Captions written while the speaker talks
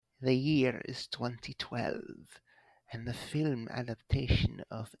The year is 2012, and the film adaptation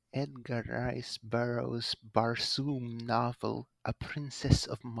of Edgar Rice Burroughs' Barsoom novel A Princess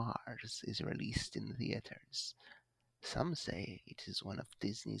of Mars is released in theaters. Some say it is one of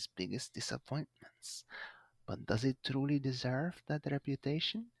Disney's biggest disappointments, but does it truly deserve that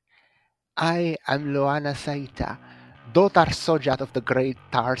reputation? I am Loana Saita, Dotar Sojat of the great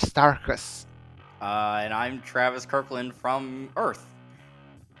Tar Starkus, And I'm Travis Kirkland from Earth.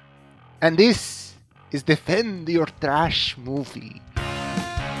 and this is Defend Your Trash Movie.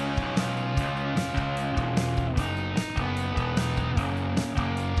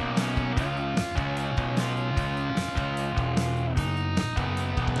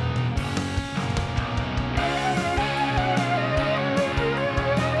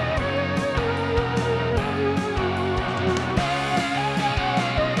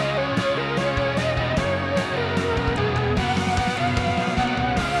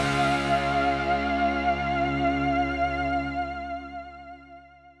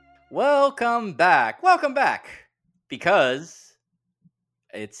 Welcome back. Welcome back. Because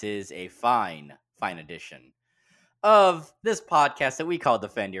it is a fine edition of this podcast that we call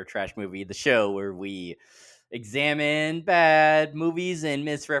Defend Your Trash Movie, the show where we examine bad movies and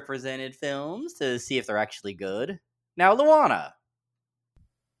misrepresented films to see if they're actually good. Now, Luana,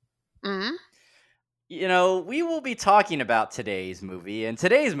 Mm? we will be talking about today's movie, and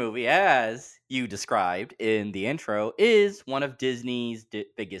today's movie, as you described in the intro, is one of Disney's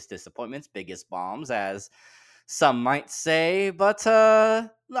biggest disappointments, biggest bombs, as some might say. But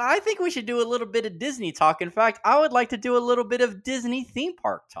I think we should do a little bit of Disney talk. In fact, I would like to do a little bit of Disney theme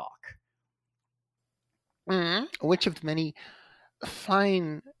park talk. Which of the many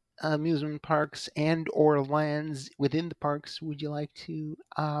fine amusement parks and or lands within the parks would you like to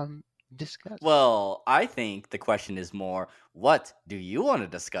discuss? Well, I think the question is more, what do you want to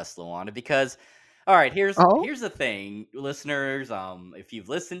discuss, Luana? Because, all right, Oh, here's the thing, listeners. If you've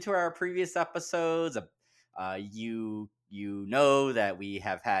listened to our previous episodes, you know that we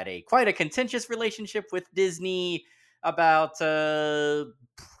have had quite a contentious relationship with Disney about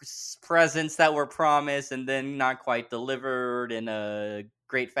presents that were promised and then not quite delivered in a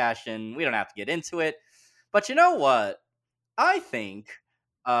great fashion. We don't have to get into it, but you know what? I think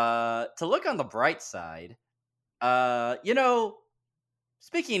to look on the bright side, uh, you know,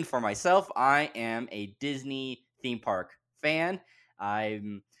 speaking for myself, I am a Disney theme park fan.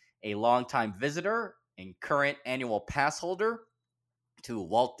 I'm a longtime visitor and current annual pass holder to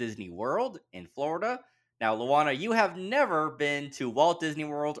Walt Disney World in Florida. Now, Luana, you have never been to Walt Disney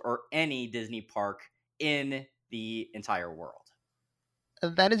World or any Disney park in the entire world.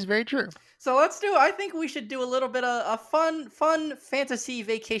 that is very true. So I think we should do a little bit of a fun fantasy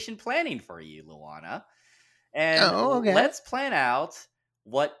vacation planning for you, Luana. And Oh, okay. let's plan out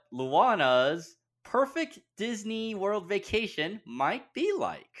what Luana's perfect Disney World vacation might be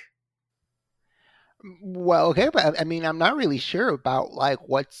like. Well, okay, but I mean, I'm not really sure about like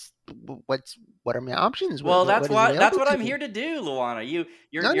what are my options? Well, What is that's available what to I'm me? here to do, Luana. Okay,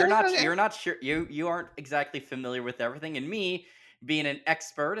 okay. You're not sure you aren't exactly familiar with everything, and me being an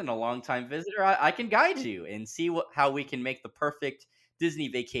expert and a longtime visitor, I can guide you and see how we can make the perfect Disney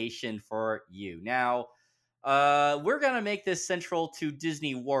vacation for you. Now, we're gonna make this central to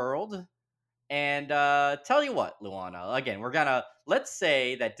Disney World, and tell you what, Luana. Again, let's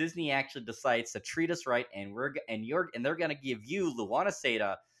say that Disney actually decides to treat us right, and they're gonna give you, Luana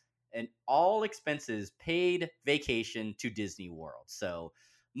Seda, an all expenses paid vacation to Disney World. So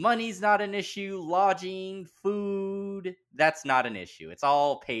money's not an issue, lodging, food, that's not an issue. It's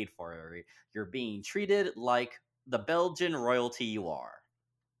all paid for. You're being treated like the Belgian royalty you are.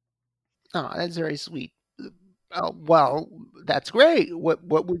 Oh, that's very sweet. Well, that's great. What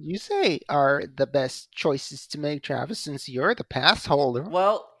would you say are the best choices to make, Travis? Since you're the pass holder.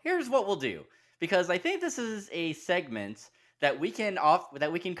 Well, here's what we'll do, because I think this is a segment that we can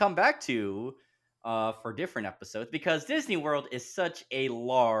come back to for different episodes, because Disney World is such a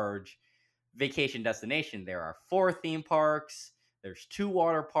large vacation destination. There are 4 theme parks. There's 2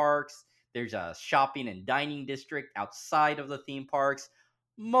 water parks. There's a shopping and dining district outside of the theme parks.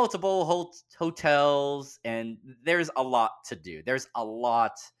 Multiple hotels, and there's a lot to do. There's a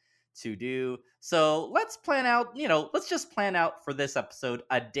lot to do. So let's plan out, let's just plan out for this episode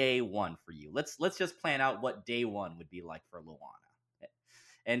a day one for you. Let's just plan out what day one would be like for Luana.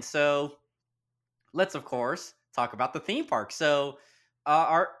 And so let's of course talk about the theme park. So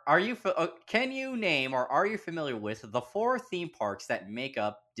are you can you name, or are you familiar with the 4 theme parks that make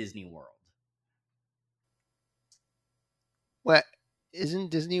up Disney World? What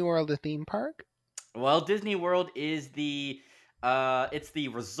isn't Disney World a theme park? Well, Disney World is the It's the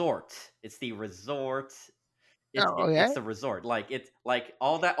resort. It's the resort. Oh, It's okay. the resort. Like it's like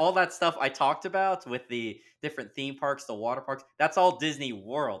all that stuff I talked about with the different theme parks, the water parks. That's all Disney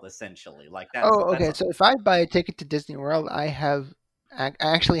World essentially. Like Oh, that's okay. So if I buy a ticket to Disney World, I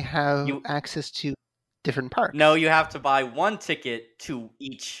actually have you. access to different No, parks. you have to buy one ticket to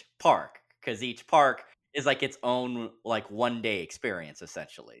each park because each park is like its own like 1 day experience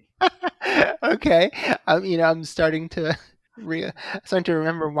essentially. Okay. I'm starting to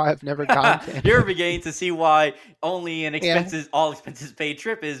remember why I've never gone to any You're of these. beginning to see why only an Yeah. all expenses paid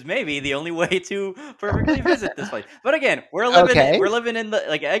trip is maybe the only way to perfectly visit this place. But again, Okay. we're living in the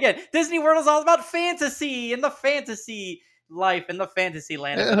like again, Disney World is all about fantasy and the fantasy life and the fantasy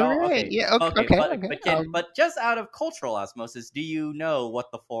land of it all. Hooray. Okay. Yeah. Okay. Okay, Okay. Okay. but just out of cultural osmosis, do you know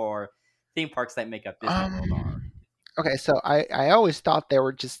what the four theme parks that make up Disney World Um. are? Okay. So I always thought they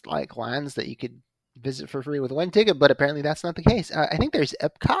were just like lands that you could visit for free with one ticket, but apparently that's not the case. I think there's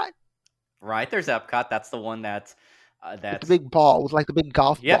Epcot Right, there's Epcot. That's the one with the that's big ball, with like the big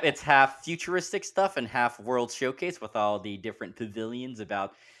golf Yep, ball. it's half futuristic stuff and half World Showcase with all the different pavilions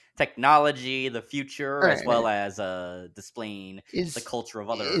about technology, the future, All as right. well as displaying the Is culture of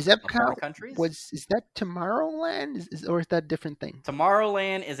is other foreign Epcot countries. is that Tomorrowland? Or is that a different thing?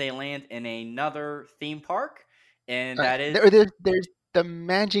 Tomorrowland is a land in another theme park, and All right. that is There's the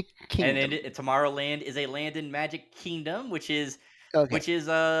Magic and Kingdom. Tomorrowland is a land in Magic Kingdom, Okay. which is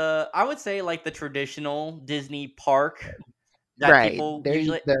I would say like the traditional Disney park that Right. people There's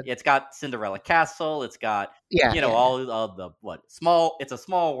usually. the It's got Cinderella Castle. It's got Yeah, yeah, yeah. all of the what small. It's a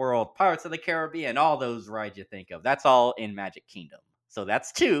small world. Pirates of the Caribbean. All those rides you think of. That's all in Magic Kingdom. So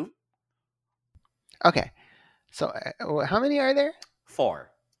that's two, Okay. So how many are there?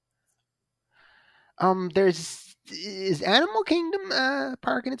 four. There's is Animal Kingdom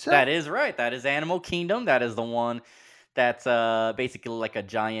park in itself? That is right. That is Animal Kingdom. That is the one that's basically like a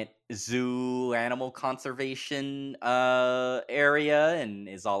giant zoo animal conservation area and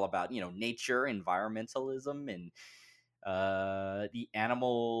is all about nature environmentalism and the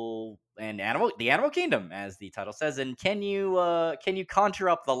animal kingdom as the title says. And can you conjure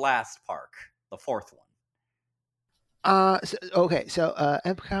up the last park, the fourth one? Okay. So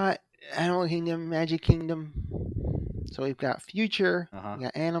Epcot, Animal Kingdom, Magic Kingdom. So we've got Future, Uh-huh. we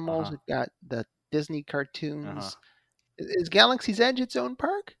got animals, Uh-huh. we've got the Disney Uh-huh. cartoons. Is Galaxy's Edge its own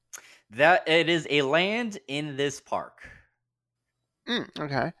park? That it is a land in this park.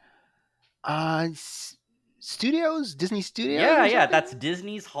 Okay. Studios, Disney Studios Yeah, or yeah, that's something?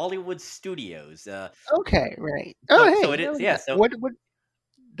 Disney's Hollywood Studios. Okay, right. Oh, So hey, it is, look at yeah. that. So what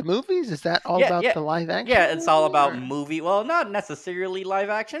the movies? Is that all yeah, about yeah, the live yeah. action It's all movie about or? movie. Well, not necessarily live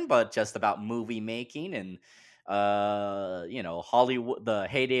action, but just about movie making and Hollywood, the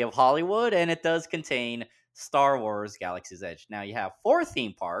heyday of Hollywood, and it does contain Star Wars: Galaxy's Edge. Now you have four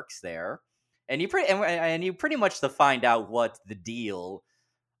theme parks there, and you pretty much to find out what the deal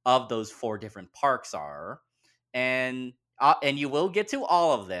of those four different parks are, and you will get to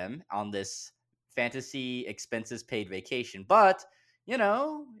all of them on this fantasy expenses paid vacation. But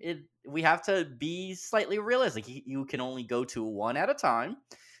we have to be slightly realistic. You can only go to one at a time.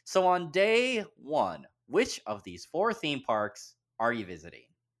 So on day one, which of these four theme parks are you visiting?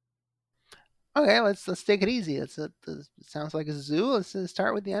 Okay, let's take it easy. It sounds like a zoo. Let's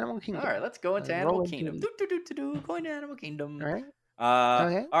start with the Animal All right, Kingdom. let's go into Let's Animal roll into Kingdom. it. Do do do do do. Going to Animal Kingdom. All right.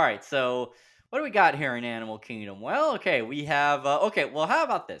 Okay. All right. So, what do we got here in Animal Kingdom? Well, okay, we have. Okay, well, how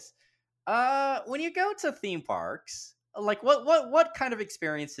about this? When you go to theme parks, like what kind of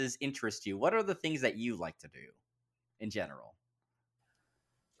experiences interest you? What are the things that you like to do in general?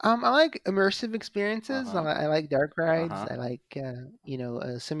 I like immersive Uh experiences. huh. I like dark Uh rides. huh. I like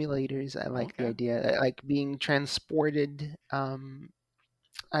simulators. I like the Okay. idea. I like being transported.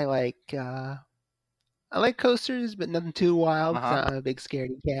 I like I like coasters, but nothing too Uh wild because huh. I'm a big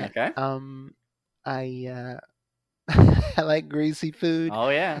scaredy cat. Okay. I I like greasy food. Oh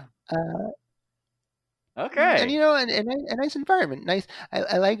yeah. Uh, and Okay. a nice environment. Nice.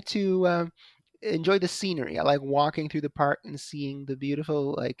 I like to enjoy the scenery. I like walking through the park and seeing the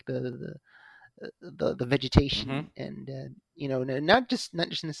beautiful, like the Mm-hmm. vegetation, and not just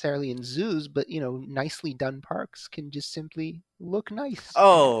necessarily in zoos, but nicely done parks can just simply look nice,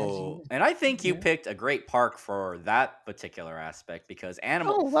 as you Oh, mentioned. and I think you Yeah. picked a great park for that particular aspect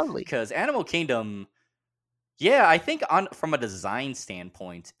Oh, lovely. because Animal Kingdom. Yeah, I think on from a design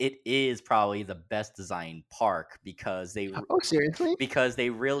standpoint, it is probably the best designed park Oh, seriously? because they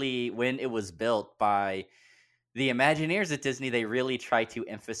really, when it was built by the Imagineers at Disney, they really tried to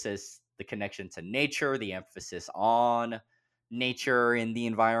emphasize the connection to nature, the emphasis on nature in the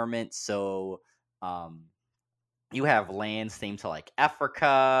environment. So, um, You have lands themed to like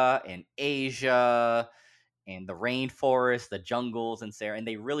Africa and Asia and the rainforest, the jungles, and Sarah, and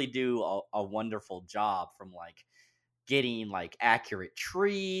they really do a wonderful job from like getting like accurate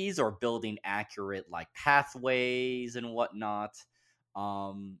trees or building accurate like pathways and whatnot.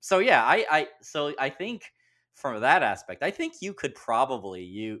 So yeah, I think from that aspect, I think you could probably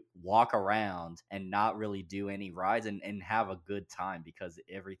you walk around and not really do any rides and have a good time because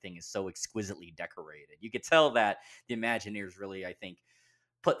everything is so exquisitely decorated. You could tell that the Imagineers really, I think,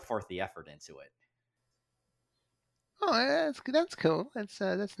 put forth the effort into it. Oh, that's cool. That's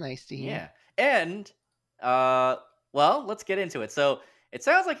nice to hear. Yeah. And uh well, let's get into it. So it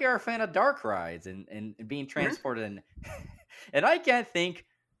sounds like you're a fan of dark rides and being Mhm. transported and and I can't think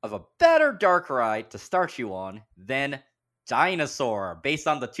of a better dark ride to start you on than Dinosaur, based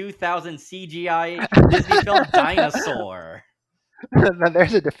on the 2000 CGI Disney film Dinosaur. Now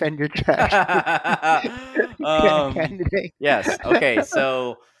there's a defender trash um candidate. yes, okay,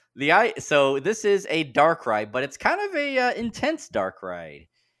 so so this is a dark ride, but it's kind of a intense dark ride.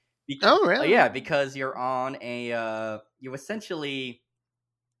 Oh, really? Yeah, because you're on a you essentially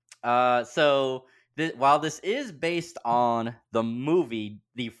so while this is based on the movie,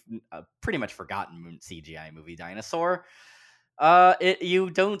 the pretty much forgotten CGI movie Dinosaur, you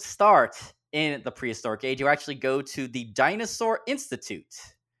don't start in the prehistoric age. You actually go to the Dinosaur Institute,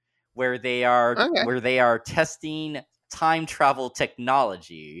 Okay. where they are testing time travel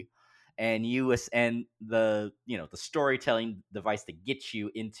technology, and and the the storytelling device to get you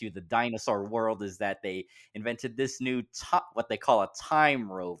into the dinosaur world is that they invented this new what they call a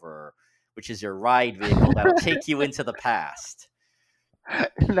time rover, which is your ride vehicle that'll take you into the past.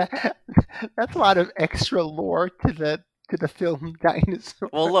 That, that's a lot of extra lore to the film Dinosaur.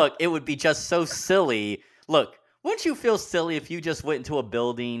 Well, look, it would be just so silly. Look, wouldn't you feel silly if you just went into a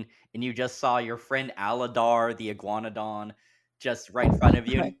building and you just saw your friend Aladar, the iguanodon, just right in front of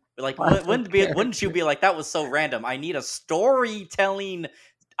you? Like Like, awesome wouldn't you character. be like, that was so random? I need a storytelling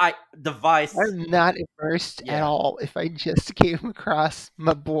device. I'm not immersed at Yeah. all if I just came across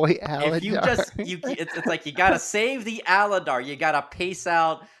my boy If you Aladar. just it's like you gotta save the Aladar. You gotta pace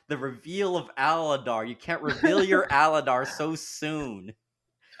out the reveal of Aladar. You can't reveal your Aladar so soon.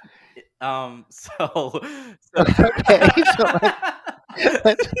 So Okay, so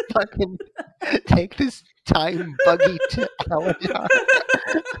let's fucking take this time buggy to Aladar.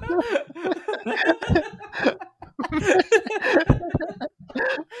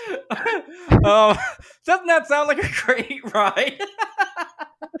 um, doesn't that sound like a great ride?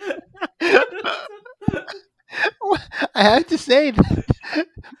 I have to say that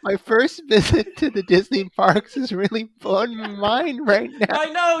my first visit to the Disney parks is really blowing my mind right now. I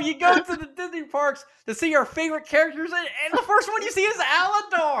know, you go to the Disney parks to see your favorite characters, and the first one you see is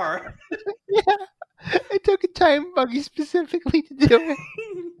Aladar. Yeah, I took a time buggy specifically to do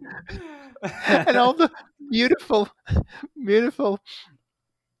it, and all the beautiful, beautiful,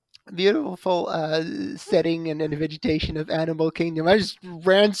 beautiful setting and vegetation of Animal Kingdom. I just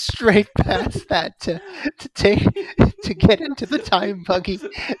ran straight past that to take to get into the time buggy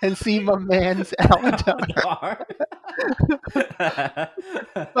and see my man's Aladar.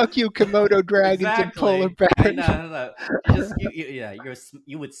 Fuck you, Komodo dragons and polar Exactly. I bears. know. No. You just yeah.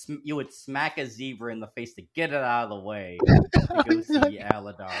 You would smack a zebra in the face to get it out of the way to go see Like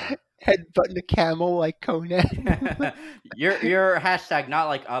Aladar. headbutting a camel like Conan. You're hashtag not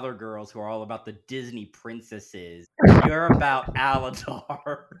like other girls who are all about the Disney princesses. You're about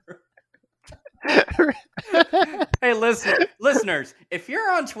Aladar. Hey, listeners, if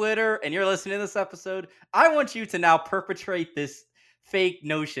you're on Twitter and you're listening to this episode, I want you to now perpetrate this fake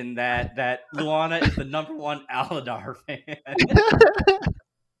notion that Luana is the number one Aladar fan.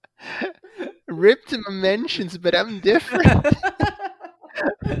 Ripped to my mentions, but I'm different.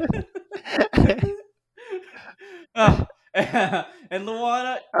 Oh, and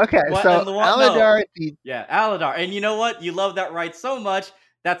Luana, Okay, what? so And Luana, no, Aladar, the yeah, Aladar. And you know what? You love that ride so much.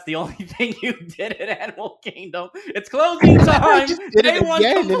 That's the only thing you did at Animal Kingdom. It's closing I time. just did Day it one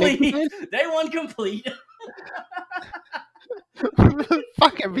again and complete. again. Day one complete.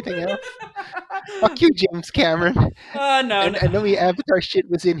 Fuck everything else. Fuck you, James Cameron. No, And no. I know the Avatar shit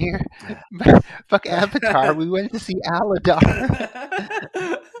was in here. But fuck Avatar. We went to see Aladar.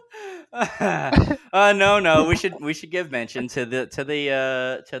 No. We should give mention to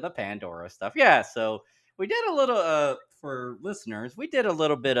the Pandora stuff. Yeah, so we did a little for listeners. We did a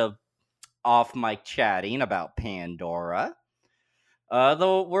little bit of off mic chatting about Pandora,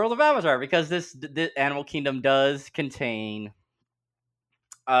 the world of Avatar, because this Animal Kingdom does contain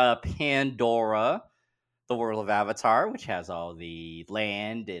Pandora, the world of Avatar, which has all the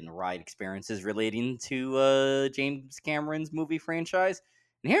land and ride experiences relating to James Cameron's movie franchise.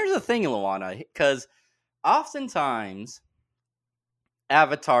 And here's the thing, Luana, because oftentimes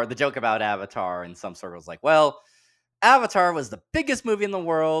Avatar, the joke about Avatar in some circles, like, well, Avatar was the biggest movie in the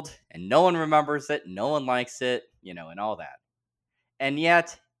world, and no one remembers it, no one likes it, and all that. And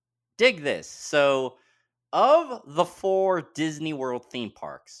yet, dig this. So, of the 4 Disney World theme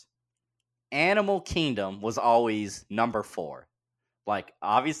parks, Animal Kingdom was always number 4. Like,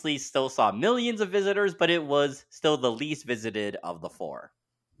 obviously, still saw millions of visitors, but it was still the least visited of the 4.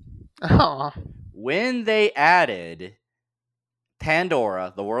 Oh, When they added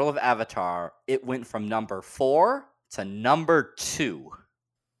Pandora, the world of Avatar, it went from number 4 to number 2.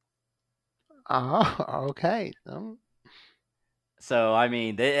 okay. So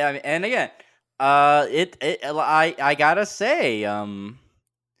and again, I gotta say,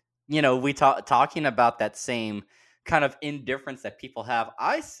 we talking about that same kind of indifference that people have.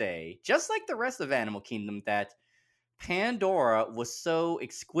 I say, just like the rest of Animal Kingdom, that Pandora was so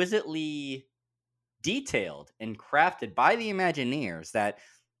exquisitely detailed and crafted by the Imagineers that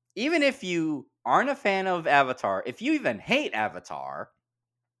even if you aren't a fan of Avatar, if you even hate Avatar,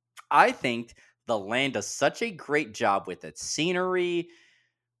 I think the land does such a great job with its scenery,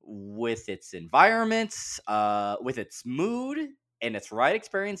 with its environments, with its mood and its ride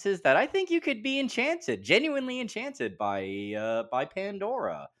experiences that I think you could be enchanted, genuinely enchanted by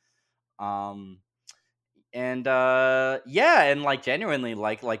Pandora. Um, and yeah, and like genuinely,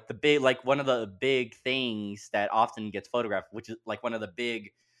 like the big, like one of the big things that often gets photographed, which is like one of the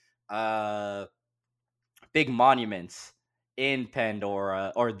uh big monuments in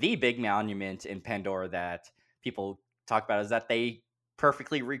Pandora, or the big monument in Pandora that people talk about, is that they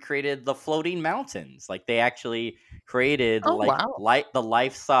perfectly recreated the floating mountains. Like they actually created Oh, like wow. the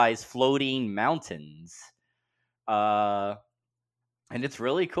life size floating mountains. Uh, and it's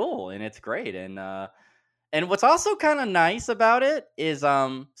really cool and it's great. And what's also kind of nice about it is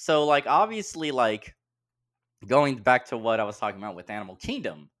so like obviously like going back to what I was talking about with Animal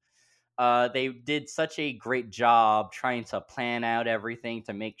Kingdom, they did such a great job trying to plan out everything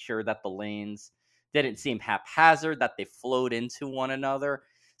to make sure that the lanes didn't seem haphazard, that they flowed into one another.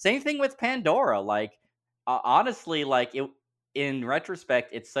 Same thing with Pandora. Like, honestly, like it. In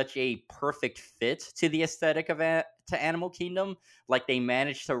retrospect, it's such a perfect fit to the aesthetic of to Animal Kingdom. Like they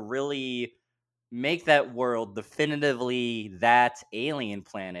managed to really make that world definitively that alien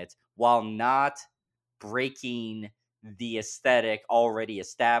planet while not breaking the aesthetic already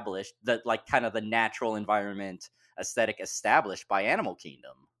established, the like kind of the natural environment aesthetic established by Animal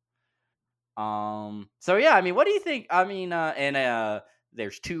Kingdom. So yeah, I mean, what do you think? I mean, and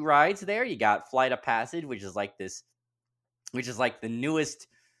there's 2 rides there. You got Flight of Passage, which is like the newest,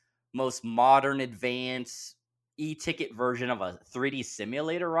 most modern, advanced e-ticket version of a 3D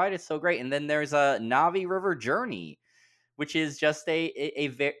simulator ride. It's so great. And then there's a Navi River Journey, which is just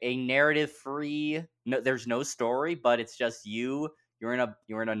a narrative free. No, there's no story, but it's just you. You're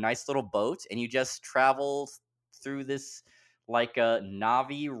in a nice little boat, and you just travel through this like a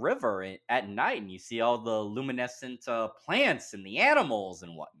Navi River at night, and you see all the luminescent plants and the animals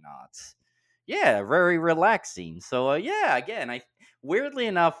and whatnot. Yeah, very relaxing. So yeah, again, I weirdly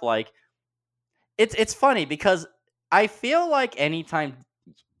enough, like it's funny because I feel like anytime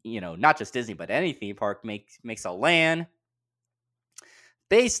not just Disney, but any theme park makes a land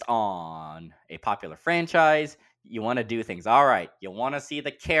based on a popular franchise, you want to do things. All right, you want to see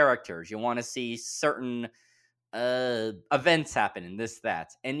the characters, you want to see certain events happen and this,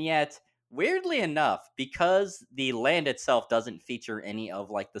 that. And yet, weirdly enough, because the land itself doesn't feature any of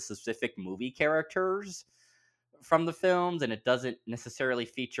like the specific movie characters from the films, and it doesn't necessarily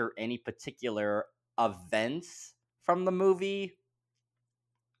feature any particular events from the movie,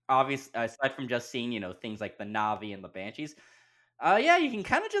 obviously aside from just seeing things like the Navi and the Banshees, yeah, you can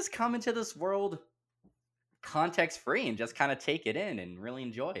kind of just come into this world context free and just kind of take it in and really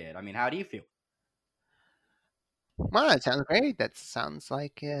enjoy it. I mean, how do you feel? Well, that sounds great. That sounds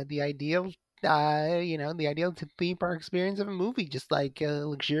like the ideal theme park experience of a movie, just like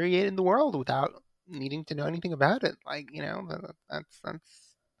luxuriating the world without needing to know anything about it. Like,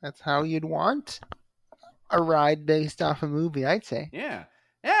 that's how you'd want a ride based off a movie, I'd say. Yeah,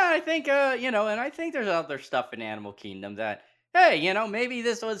 yeah, I think and I think there's other stuff in Animal Kingdom that, hey, maybe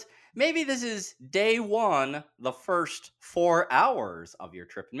this is day one, the first 4 hours of your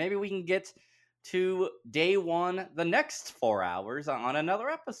trip, and maybe we can get to day one, the next 4 hours on another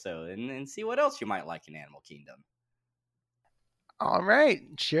episode, and see what else you might like in Animal Kingdom. All right,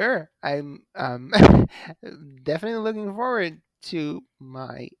 sure. I'm definitely looking forward to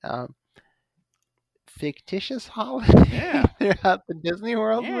my fictitious holiday Yeah. throughout the Disney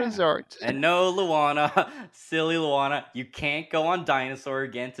World Yeah. resort. And no, Luana, silly Luana, you can't go on Dinosaur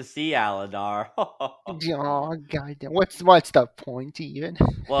again to see Aladar. Oh, goddamn. What's the point even?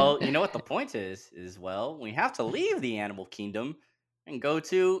 Well, you know what the point is, well, we have to leave the animal kingdom and go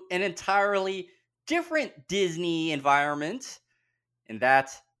to an entirely different Disney environment, and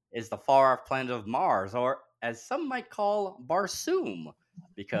that is the far off planet of Mars, or as some might call Barsoom,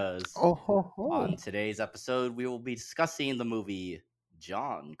 because Oh ho on ho. today's episode we will be discussing the movie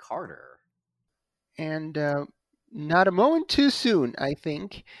John Carter. And not a moment too soon, I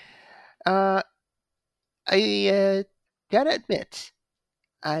think. Uh, I gotta admit,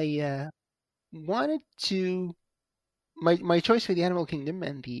 I wanted to. My choice for the Animal Kingdom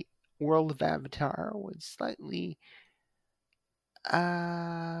and the world of Avatar was slightly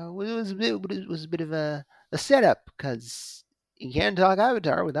was a bit of a setup because you can't talk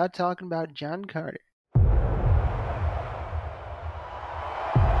Avatar without talking about John Carter.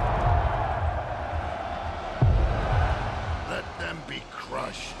 Let them be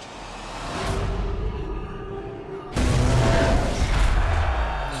crushed.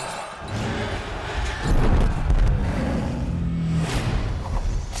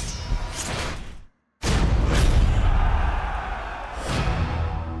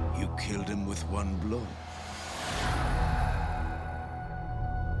 You killed him with one blow.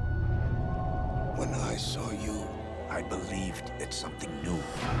 When I saw you, I believed that something new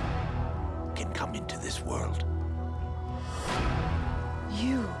can come into this world.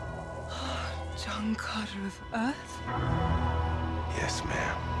 You, John Carter of Earth? Yes,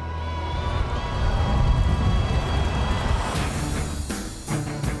 ma'am.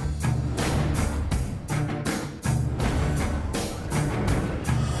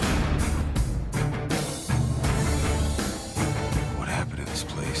 What happened to this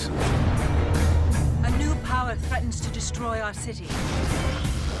place? A new power threatens to destroy our city.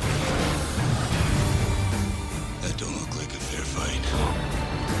 That don't look like a fair fight.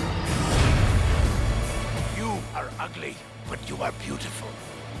 You are ugly, but you are beautiful.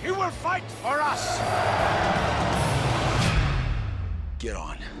 You will fight for us! Get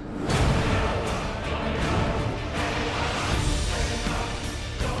on.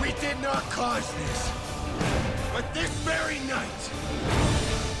 We did not cause this. But this very night,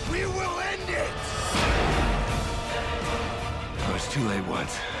 we will end it! I was too late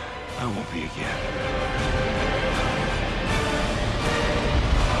once. I won't be again.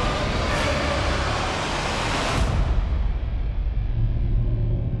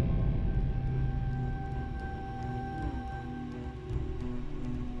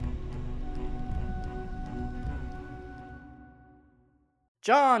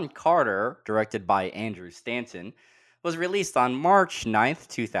 John Carter, directed by Andrew Stanton, was released on March 9th,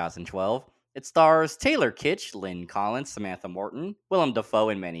 2012. It stars Taylor Kitsch, Lynn Collins, Samantha Morton, Willem Dafoe,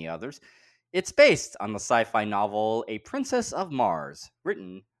 and many others. It's based on the sci fi novel A Princess of Mars,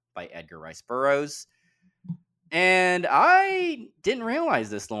 written by Edgar Rice Burroughs. And I didn't realize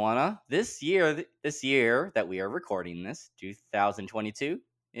this, Luana. This year that we are recording this, 2022,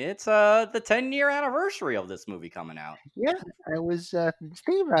 it's the 10-year anniversary of this movie coming out. Yeah, I was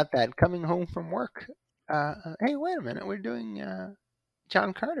thinking about that coming home from work. Hey, wait a minute, we're doing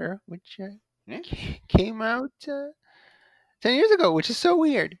John Carter, which Yeah. came out 10 years ago, which is so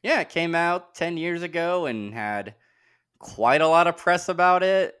weird. Yeah, it came out 10 years ago and had quite a lot of press about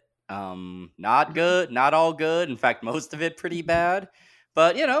it. Not good, not all good. In fact, most of it pretty bad.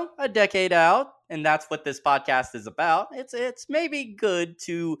 But, a decade out, and that's what this podcast is about. It's maybe good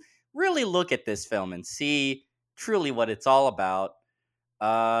to really look at this film and see truly what it's all about.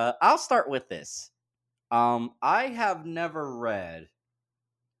 I'll start with this. I have never read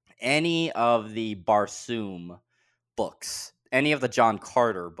any of the Barsoom books, any of the John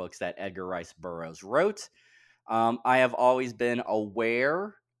Carter books that Edgar Rice Burroughs wrote. I have always been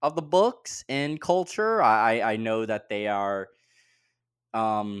aware of the books in culture. I know that they are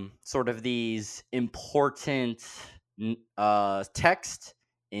sort of these important text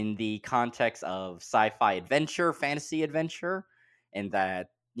in the context of sci-fi adventure, fantasy adventure, and that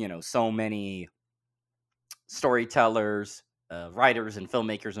so many storytellers, writers, and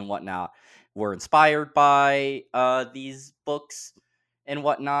filmmakers and whatnot were inspired by these books and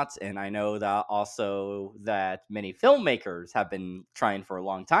whatnot. And I know that also that many filmmakers have been trying for a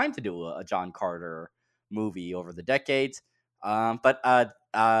long time to do a John Carter movie over the decades. But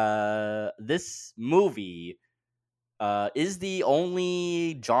this movie is the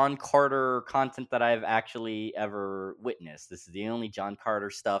only John Carter content that I've actually ever witnessed. This is the only John Carter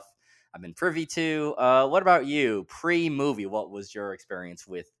stuff I've been privy to. What about you? Pre-movie, what was your experience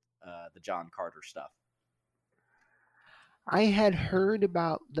with the John Carter stuff? I had heard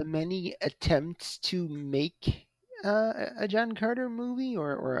about the many attempts to make a John Carter movie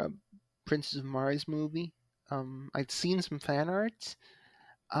or a Princess of Mars movie. I'd seen some fan art.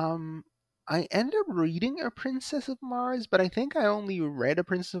 Um, I ended up reading A Princess of Mars, but I think I only read A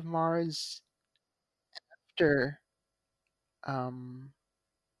Princess of Mars after um,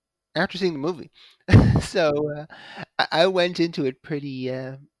 after seeing the movie. So I went into it pretty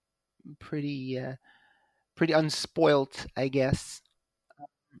pretty unspoilt, I guess.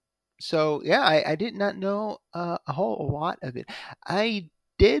 So yeah, I did not know a whole lot of it. I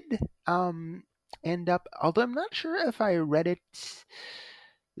did um, end up, although I'm not sure if I read it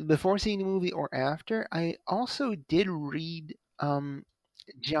before seeing the movie or after. I also did read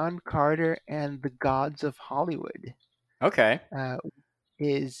John Carter and the Gods of Hollywood. Okay. Uh,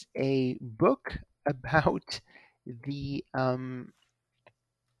 is a book about the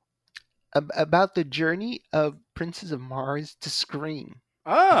about the journey of Princess of Mars to screen,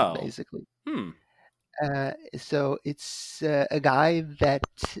 Oh. basically. Hmm. So it's a guy that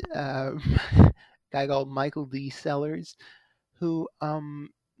uh, guy called Michael D. Sellers, who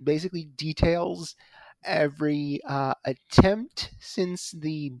basically details every attempt since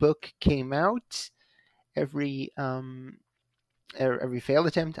the book came out, every every failed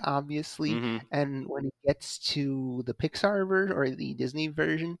attempt, obviously, Mm-hmm. and when it gets to the Pixar version or the Disney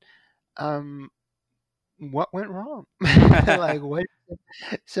version, um, what went wrong? Like what?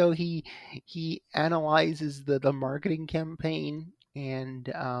 So he analyzes the marketing campaign and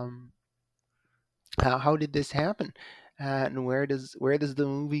how did this happen, and where does the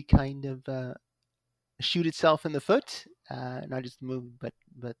movie kind of shoot itself in the foot? Not just the movie,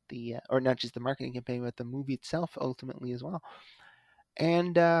 but the or not just the marketing campaign, but the movie itself ultimately as well.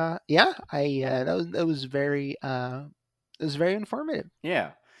 And yeah, I that was very it was very informative.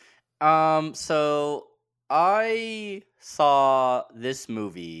 Yeah. So I saw this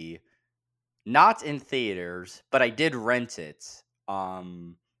movie not in theaters, but I did rent it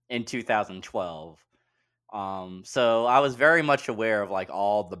in 2012. So I was very much aware of like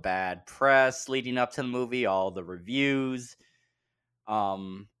all the bad press leading up to the movie, all the reviews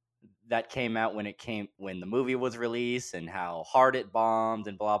um that came out when the movie was released and how hard it bombed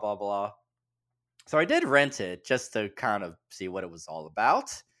and blah blah blah. So I did rent it just to kind of see what it was all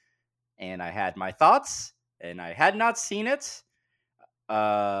about, and I had my thoughts, and I had not seen it.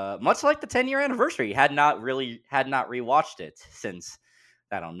 Much like the 10-year anniversary, had not rewatched it since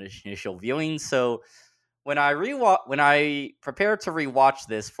that initial viewing. So when I prepared to rewatch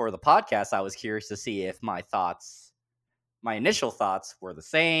this for the podcast, I was curious to see if my initial thoughts were the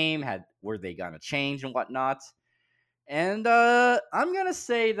same. Were they gonna change and whatnot? And I'm gonna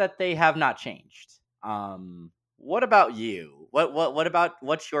say that they have not changed. What about you?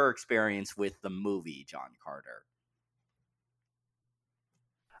 What's your experience with the movie John Carter?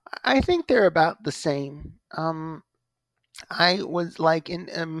 I think they're about the same. I was like in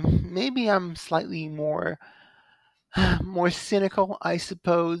maybe I'm slightly more more cynical, I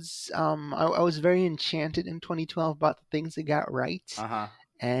suppose. I was very enchanted in 2012 about the things they got right, Uh huh.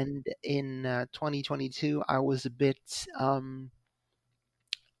 and in 2022, I was a bit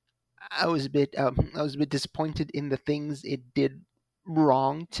disappointed in the things it did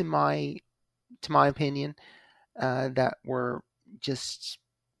wrong, to my opinion, that were just,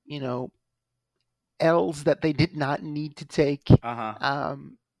 you know, L's that they did not need to take. Uh huh.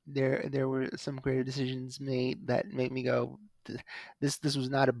 There were some creative decisions made that made me go, this was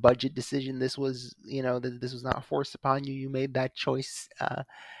not a budget decision. This was, this was not forced upon you. You made that choice,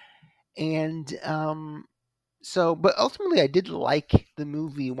 and so, but ultimately, I did like the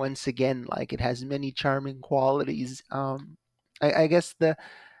movie once again. Like, it has many charming qualities. I guess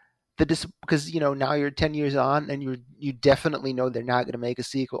because now you're 10 years on and you definitely know they're not going to make a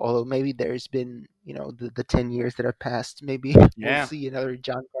sequel, although maybe there's been the 10 years that have passed, maybe we'll Yeah. see another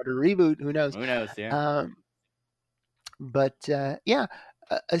John Carter reboot, who knows. Who knows? Yeah. But yeah,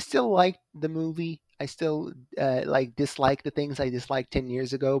 I still like the movie. I still like dislike the things I disliked 10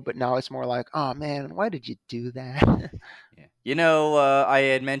 years ago, but now it's more like, oh man, why did you do that? Yeah. I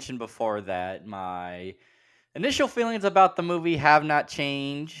had mentioned before that my initial feelings about the movie have not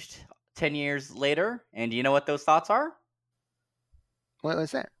changed 10 years later, and do you know what those thoughts are? What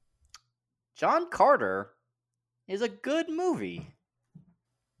was that? John Carter is a good movie.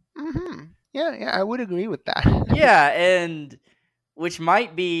 Yeah, I would agree with that. Yeah, and which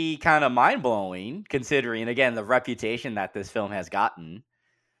might be kind of mind blowing considering, again, the reputation that this film has gotten.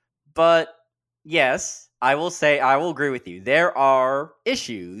 But yes, I will agree with you. There are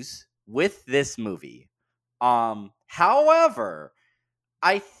issues with this movie. However,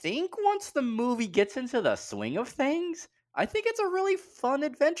 I think once the movie gets into the swing of things, I think it's a really fun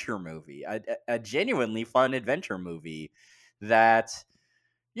adventure movie, a genuinely fun adventure movie that,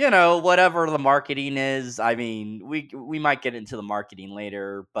 whatever the marketing is. I mean, we might get into the marketing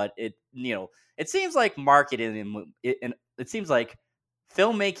later, but it seems like marketing it seems like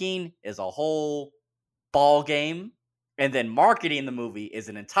filmmaking is a whole ball game, and then marketing the movie is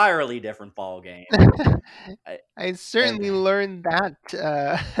an entirely different ball game. I- I And certainly learned that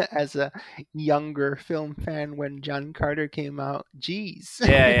as a younger film fan when John Carter came out. Jeez.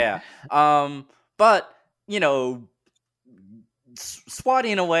 yeah, yeah. But you know,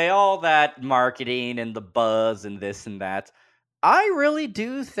 swatting away all that marketing and the buzz and this and that, I really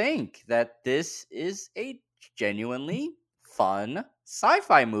do think that this is a genuinely fun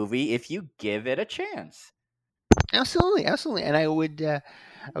sci-fi movie if you give it a chance. Absolutely, absolutely, and I would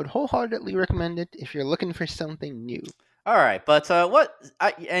wholeheartedly recommend it if you're looking for something new. All right, but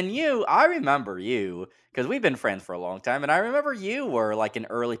I remember you because we've been friends for a long time, and I remember you were like an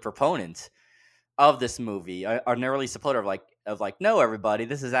early proponent of this movie, an early supporter of like, no, everybody,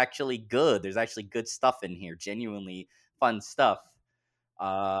 this is actually good. There's actually good stuff in here, genuinely fun stuff.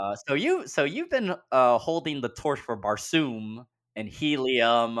 So you've been holding the torch for Barsoom and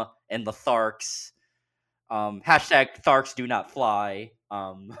Helium and the Tharks. Hashtag Tharks do not fly.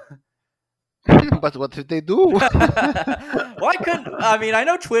 But what did they do? Why couldn't I mean I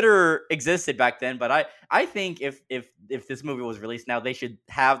know Twitter existed back then, but I think if this movie was released now, they should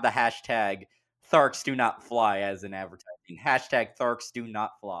have the hashtag Tharks do not fly as an advertising. Hashtag Tharks do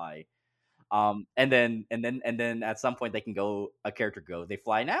not fly. And then at some point they can a character go, they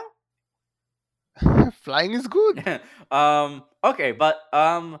fly now? Flying is good. Okay, but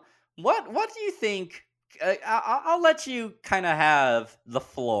what do you think? I'll let you kind of have the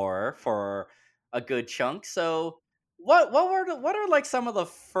floor for a good chunk. So, what are like some of the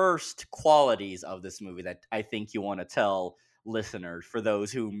first qualities of this movie that I think you want to tell listeners, for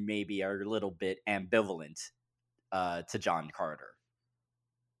those who maybe are a little bit ambivalent to John Carter?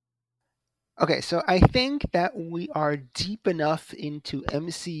 Okay, so I think that we are deep enough into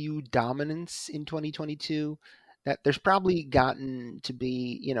MCU dominance in 2022 that there's probably gotten to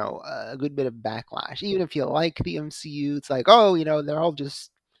be, a good bit of backlash. Even if you like the MCU, it's like, oh, they're all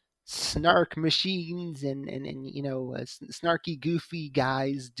just snark machines and snarky, goofy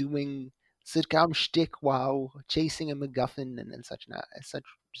guys doing sitcom shtick while chasing a MacGuffin and such not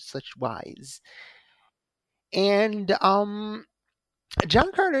such wise. And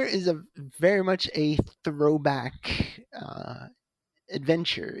John Carter is a very much a throwback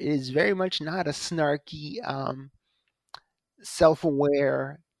adventure. It is very much not a snarky,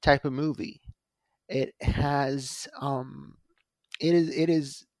 self-aware type of movie. It has it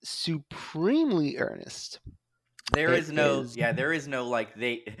is supremely earnest. There It is no, is yeah, there is no like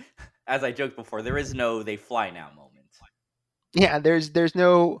they, as I joked before, there is no they fly now moment. yeah. There's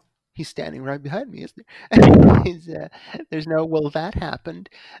no he's standing right behind me, isn't there? There's no well that happened.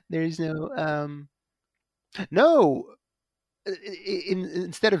 There's no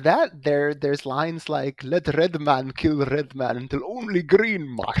instead of that, there's lines like "Let red man kill red man until only green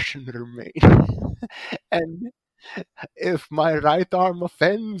Martian remain," and "If my right arm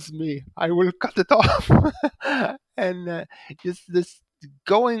offends me, I will cut it off." And just this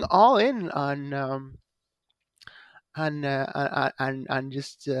going all in on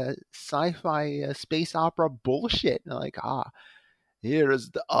just sci-fi space opera bullshit. Like here is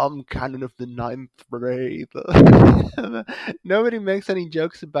the canon of the ninth ray. Nobody makes any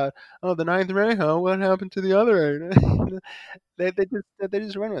jokes about the ninth ray. Huh? What happened to the other ray? they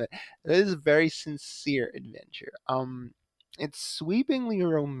just run with it. It is a very sincere adventure. It's sweepingly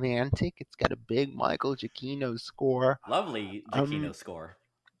romantic. It's got a big Michael Giacchino score. Lovely Um, Giacchino score.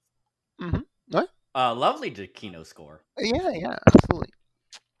 what? Lovely Giacchino score. Yeah, absolutely.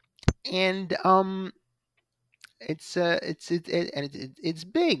 And it's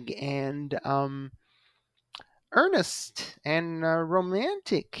big and earnest and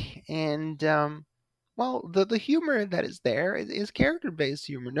romantic and well, the humor that is there is character based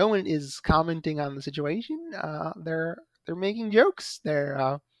humor. No one is commenting on the situation. They're making jokes.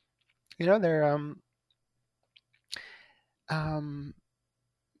 They're um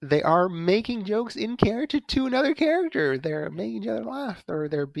they are making jokes in character to another character. They're making each other laugh, or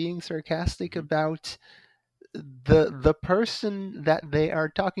they're being sarcastic Mhm. about the person that they are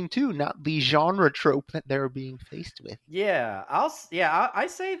talking to, not the genre trope that they're being faced with. Yeah, I'll say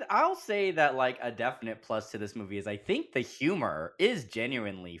that like a definite plus to this movie is I think the humor is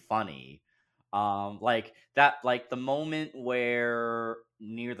genuinely funny. Like the moment where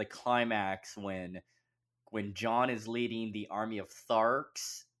near the climax when John is leading the army of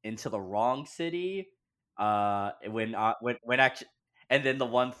Tharks into the wrong city, When actually, and then the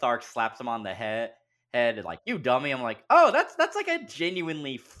one Thark slaps him on the head and like, you dummy. I'm like, oh, that's like a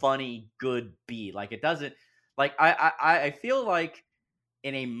genuinely funny good beat. Like it doesn't like I feel like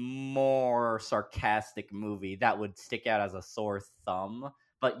in a more sarcastic movie that would stick out as a sore thumb,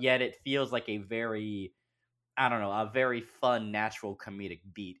 but yet it feels like a very, I don't know, a very fun natural comedic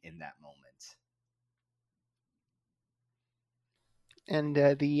beat in that moment. And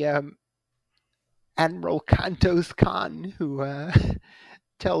the Admiral Kantos Khan, who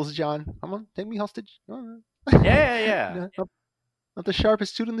tells John, "Come on, take me hostage." Yeah. No, not the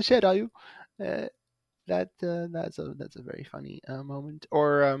sharpest suit in the shed, are you? Uh, that's a very funny moment.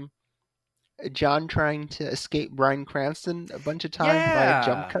 Or John trying to escape Bryan Cranston a bunch of times via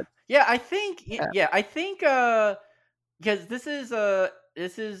jump Yeah. cut. Yeah, I think Yeah. I think because this is the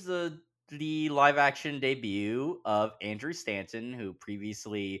live action debut of Andrew Stanton, who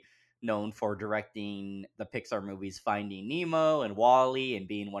previously known for directing the Pixar movies Finding Nemo and Wall-E and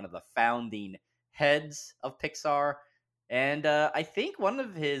being one of the founding heads of Pixar. And I think one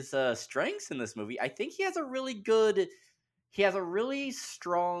of his strengths in this movie, I think he has a really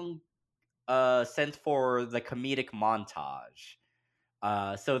strong sense for the comedic montage.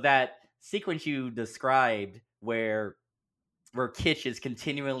 So that sequence you described, where Kitch is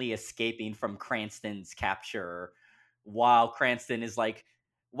continually escaping from Cranston's capture, while Cranston is like,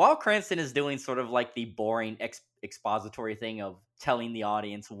 while Cranston is doing sort of like the boring expository thing of telling the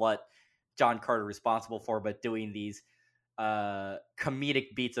audience what John Carter is responsible for, but doing these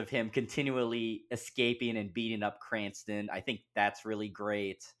comedic beats of him continually escaping and beating up Cranston. I think that's really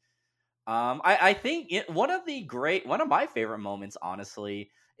great. I think one of my favorite moments,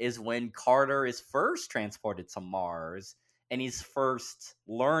 honestly, is when Carter is first transported to Mars and he's first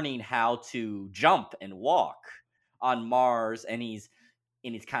learning how to jump and walk on Mars, and he's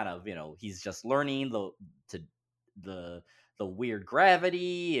kind of, he's just learning to the the weird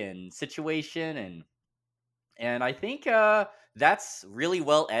gravity and situation, and I think that's really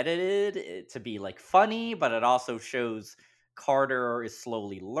well edited to be like funny, but it also shows Carter is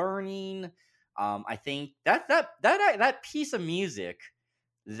slowly learning. I think that piece of music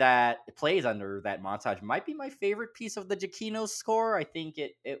that plays under that montage might be my favorite piece of the Giacchino score. I think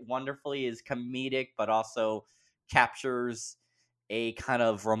it wonderfully is comedic, but also captures a kind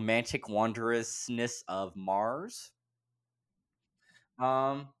of romantic wondrousness of Mars.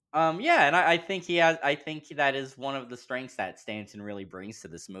 Yeah, and I think he has. I think that is one of the strengths that Stanton really brings to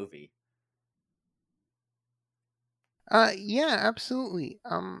this movie. Yeah, absolutely.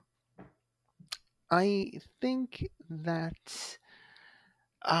 I think that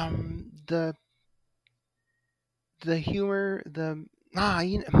the humor,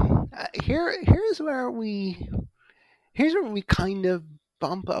 here's where we kind of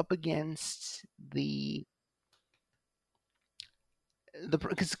bump up against the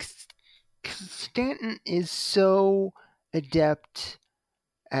because Stanton is so adept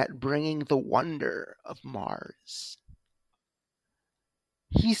at bringing the wonder of Mars.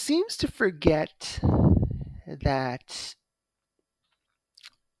 He seems to forget that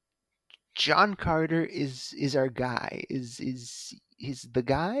John Carter is our guy. Is the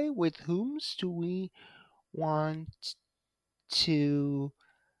guy with whomst do we want to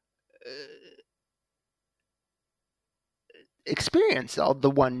uh, experience all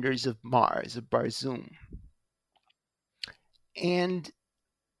the wonders of Mars, of Barzoom. And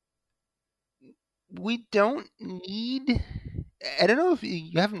we don't need. I don't know if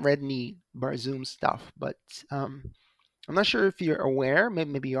you haven't read any Barzoom stuff, but I'm not sure if you're aware.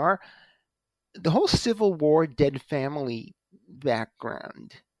 Maybe you are. The whole Civil War dead family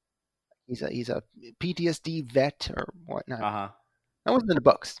background. He's a PTSD vet or whatnot. Uh huh. That wasn't in the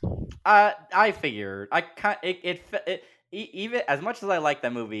books. I figured. I kind even as much as I like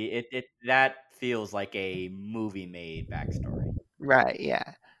that movie, it that feels like a movie made backstory. Right,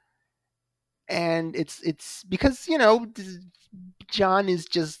 yeah. And it's because, John is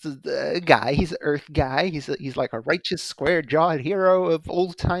just a guy. He's an Earth guy. He's like a righteous, square-jawed hero of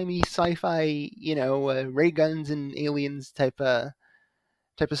old-timey sci-fi, ray guns and aliens type of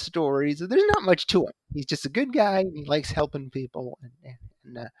stories. There's not much to him. He's just a good guy. And he likes helping people,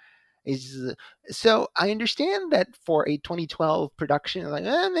 and is so I understand that for a 2012 production, like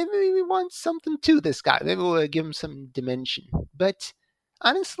maybe we want something to this guy. Maybe we'll give him some dimension. But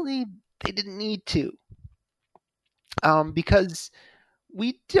honestly, they didn't need to, because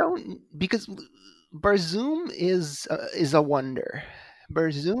because Barzoom is a wonder.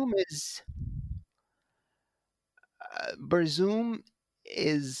 Barzoom is Barzoom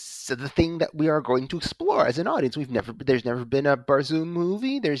is the thing that we are going to explore as an audience. There's never been a Barzoom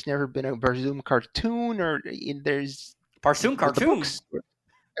movie, there's never been a Barzoom cartoon, or there's Barsoom the cartoon. books,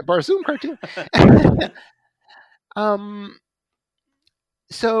 a Barzoom cartoon. um,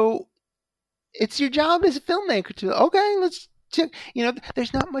 so it's your job as a filmmaker to, okay, let's check.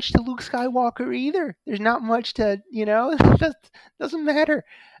 There's not much to Luke Skywalker either. There's not much to, it doesn't matter.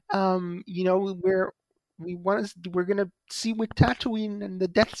 We're gonna see what Tatooine and the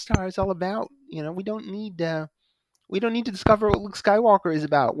Death Star is all about. We don't need to discover what Luke Skywalker is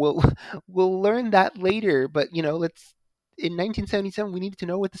about. We'll learn that later. But let's in 1977 we needed to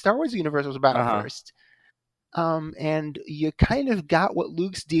know what the Star Wars universe was about Uh-huh. first. And you kind of got what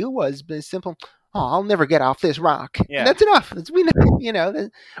Luke's deal was, but it's simple. Oh, I'll never get off this rock, Yeah. and that's enough. We know,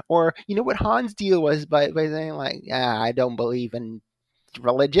 or what Han's deal was by saying like, I don't believe in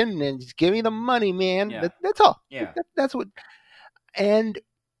religion, and just give me the money, man. Yeah. That's all. Yeah. That's what. And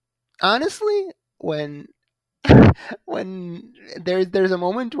honestly, when there's a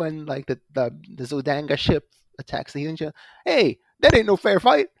moment when like the Zodanga ship attacks the healing ship, hey, that ain't no fair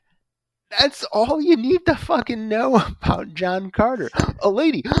fight. That's all you need to fucking know about John Carter. A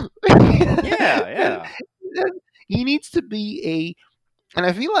lady. Yeah. He needs to be and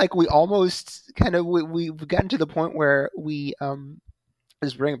I feel like we almost kind of we've gotten to the point where we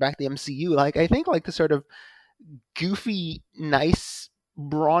just bring back the MCU. Like I think like the sort of goofy, nice,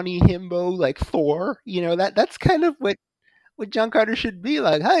 brawny himbo like Thor. That's kind of what John Carter should be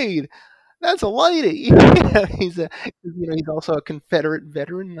like. Hey, that's a lady. He's also a Confederate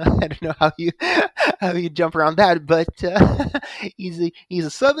veteran. I don't know how you jump around that, but he's a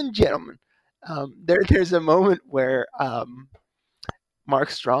Southern gentleman. There's a moment where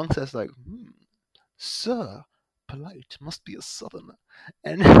Mark Strong says like, "Sir, polite must be a Southerner,"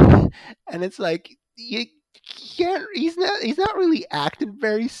 and and it's like you can't. He's not really acting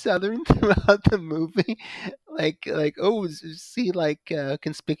very Southern throughout the movie. Oh, is he like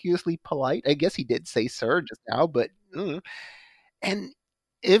conspicuously polite? I guess he did say "sir" just now, but and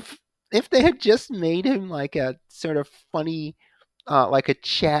if they had just made him like a sort of funny, like a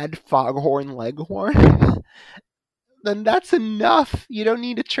Chad Foghorn Leghorn, then that's enough. You don't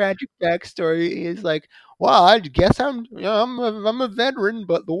need a tragic backstory. He's like, well, I guess I'm a veteran,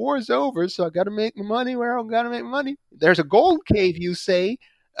 but the war's over, so I got to make my money where I got to make money. There's a gold cave, you say.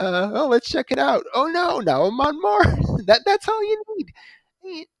 Let's check it out. Oh no, now I'm on Mars. That's all you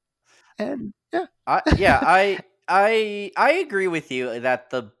need. And yeah, I agree with you that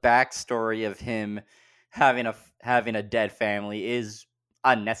the backstory of him having a dead family is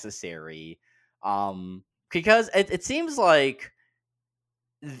unnecessary. Because it seems like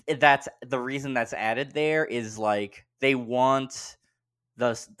that's the reason that's added there is like they want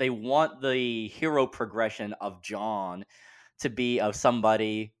the hero progression of John to be of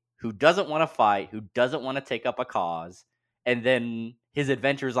somebody who doesn't want to fight, who doesn't want to take up a cause, and then his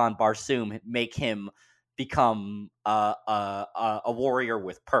adventures on Barsoom make him become a warrior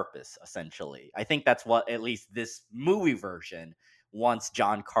with purpose. Essentially, I think that's what at least this movie version wants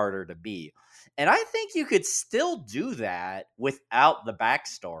John Carter to be, and I think you could still do that without the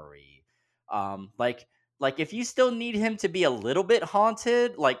backstory. Like if you still need him to be a little bit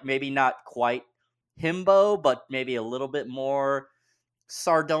haunted, like maybe not quite himbo, but maybe a little bit more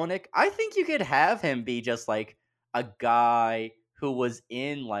sardonic, I think you could have him be just like a guy who was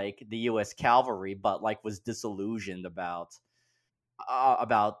in like the US Cavalry but like was disillusioned about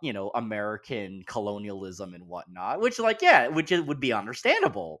American colonialism and whatnot, which like yeah, would be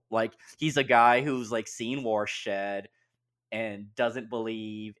understandable. Like he's a guy who's like seen warshed and doesn't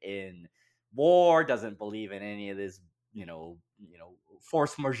believe in war, doesn't believe in any of this,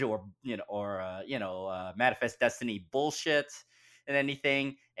 force majeure, manifest destiny bullshit and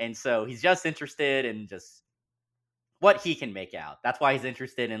anything. And so he's just interested in just what he can make out. That's why he's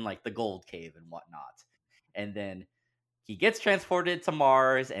interested in like the gold cave and whatnot. And then he gets transported to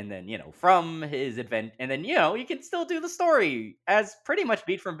Mars, and then from his event, and then you can still do the story as pretty much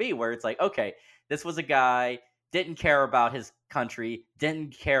beat from B, where it's like, okay, this was a guy didn't care about his country,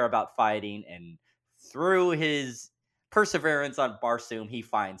 didn't care about fighting, and through his perseverance on Barsoom, he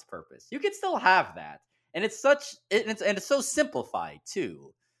finds purpose. You can still have that, and it's so simplified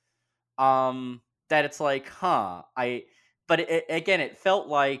too, that it's like, but again, it felt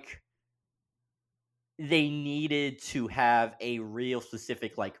like they needed to have a real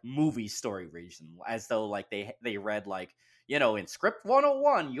specific like movie story reason, as though like they read like in script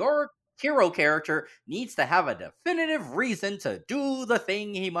 101 your hero character needs to have a definitive reason to do the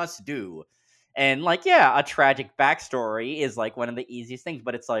thing he must do. And like yeah, a tragic backstory is like one of the easiest things,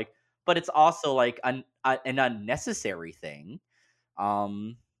 but it's also like an unnecessary thing.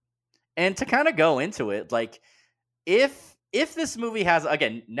 And to kind of go into it, like if this movie has,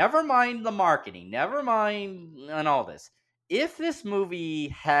 again, never mind the marketing, never mind and all this. If this movie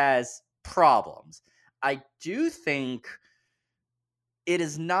has problems, I do think it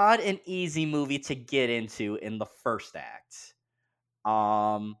is not an easy movie to get into in the first act.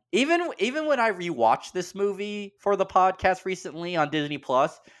 Even when I rewatched this movie for the podcast recently on Disney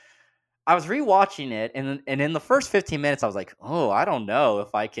Plus, I was rewatching it, and in the first 15 minutes, I was like, "Oh, I don't know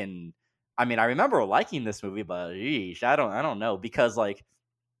if I can." I mean, I remember liking this movie, but yeesh, I don't know, because, like,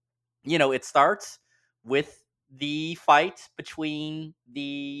 it starts with the fight between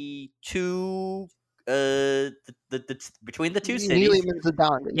the two, between the two cities. Helium and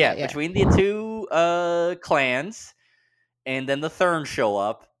Zidane. Yeah, Yeah. between the two clans, and then the Therns show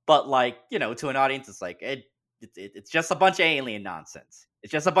up. But, like, to an audience, it's like it's just a bunch of alien nonsense.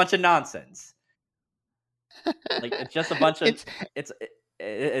 It's just a bunch of nonsense. Like, it's just a bunch of It's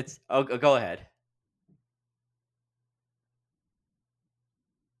it's. Oh, go ahead.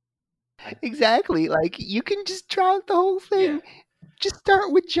 exactly like you can just draw out the whole thing. Yeah. Just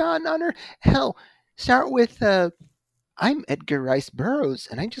start with John Honor. Hell, start with I'm Edgar Rice Burroughs,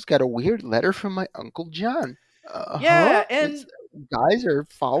 and I just got a weird letter from my Uncle John. Yeah, Huh? and Guys are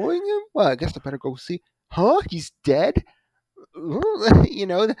following him? Well, I guess I better go see. Huh? He's dead?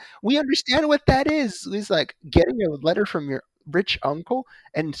 We understand what that is. It's like getting a letter from your rich uncle,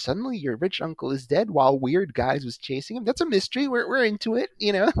 and suddenly your rich uncle is dead while weird guys was chasing him. That's a mystery. We're into it.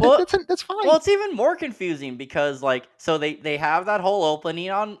 Well, that's fine. Well, it's even more confusing because, like, so they have that whole opening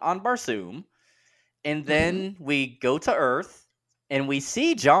on Barsoom, and then we go to Earth, and we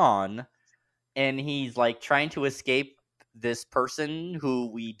see John, and he's, like, trying to escape this person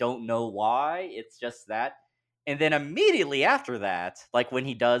who we don't know why. It's just that. And then immediately after that, like, when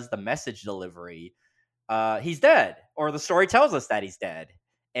he does the message delivery, he's dead, or the story tells us that he's dead,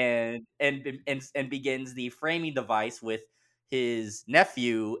 and begins the framing device with his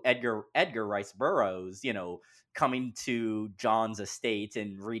nephew Edgar Rice Burroughs, coming to John's estate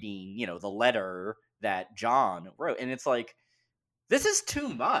and reading, the letter that John wrote, and it's like, this is too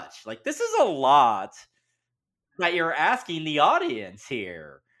much. Like, this is a lot that you're asking the audience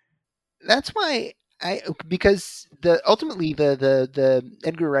here. That's why because ultimately the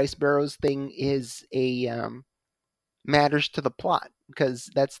Edgar Rice Burroughs thing is a matters to the plot, because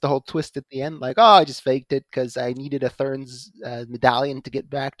that's the whole twist at the end. Like, oh, I just faked it because I needed a Therns medallion to get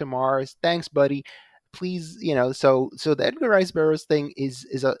back to Mars. Thanks, buddy. Please, So the Edgar Rice Burroughs thing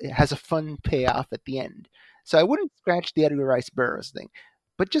it has a fun payoff at the end. So I wouldn't scratch the Edgar Rice Burroughs thing,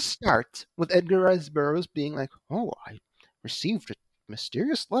 but just start with Edgar Rice Burroughs being like, oh, I received a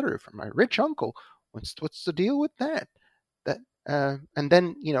mysterious letter from my rich uncle. What's the deal with that? That and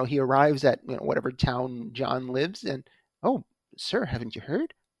then he arrives at whatever town John lives, and oh, sir, haven't you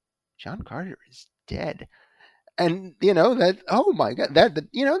heard? John Carter is dead. And that, oh my god, that's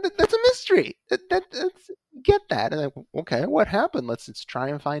a mystery. That's, get that. And okay, what happened? Let's try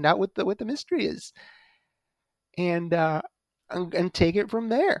and find out what the mystery is, and take it from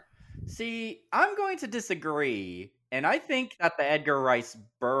there. See, I'm going to disagree, and I think that the Edgar Rice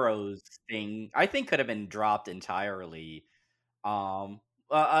Burroughs thing, I think, could have been dropped entirely.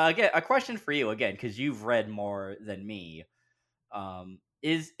 Again, a question for you, again, because you've read more than me.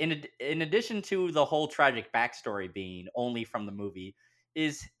 Is in addition to the whole tragic backstory being only from the movie,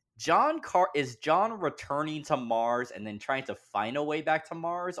 is John returning to Mars and then trying to find a way back to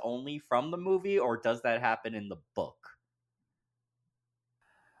Mars only from the movie, or does that happen in the book?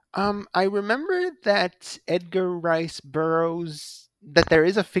 I remember that that there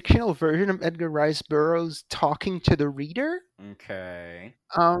is a fictional version of Edgar Rice Burroughs talking to the reader. Okay.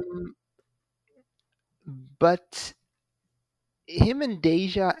 But him and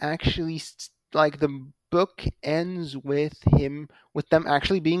Deja actually, like, the book ends with them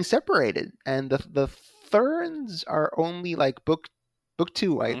actually being separated, and the Therns are only like book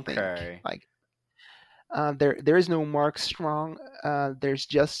 2, I think. Okay. Like, there is no Mark Strong. There's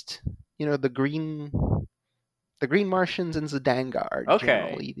just the Green Martians and Zidane.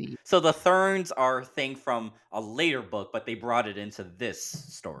 Okay. So the Therns are a thing from a later book, but they brought it into this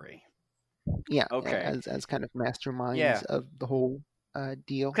story. Yeah. Okay. As kind of masterminds of the whole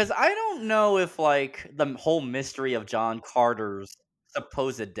deal. Because I don't know if, like, the whole mystery of John Carter's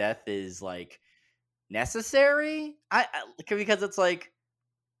supposed death is, like, necessary. Because it's like,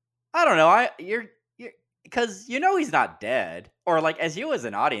 I don't know. You're because he's not dead, or, like, as you as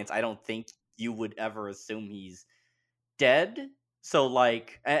an audience, I don't think you would ever assume he's dead. So,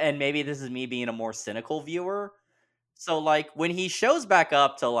 like, and maybe this is me being a more cynical viewer. So, like, when he shows back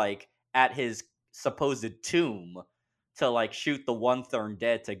up to, like, at his supposed tomb, to like shoot the one third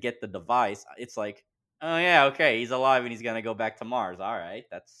dead to get the device, it's like, oh yeah, okay, he's alive and he's gonna go back to Mars. All right,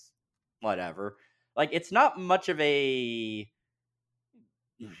 that's whatever. Like, it's not much of a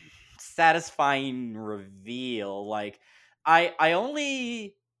satisfying reveal. Like, I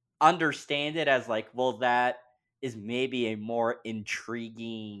only understand it as like, well, that is maybe a more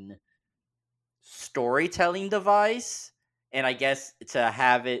intriguing storytelling device, and I guess to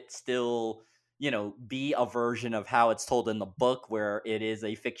have it still, be a version of how it's told in the book, where it is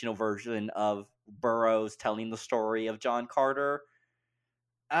a fictional version of Burroughs telling the story of John Carter.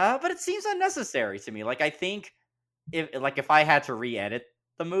 But it seems unnecessary to me. Like, I think if I had to re-edit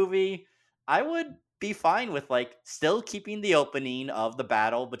the movie, I would be fine with like still keeping the opening of the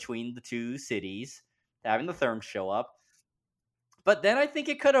battle between the two cities, having the Therms show up. But then I think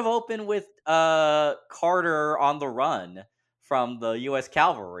it could have opened with Carter on the run from the U.S.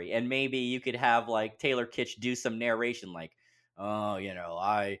 Cavalry, and maybe you could have like Taylor Kitsch do some narration, like, "Oh,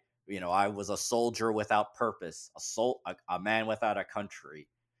 I was a soldier without purpose, a man without a country,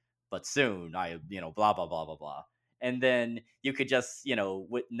 but soon blah blah blah blah blah." And then you could just,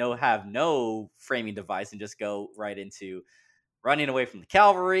 have no framing device and just go right into running away from the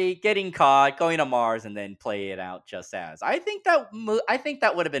cavalry, getting caught, going to Mars, and then play it out just as. I think that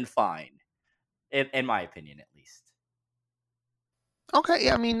would have been fine, in my opinion, at least. Okay,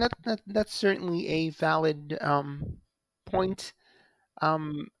 yeah, I mean that's certainly a valid point.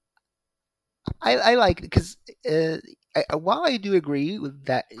 Um, I like it because while I do agree with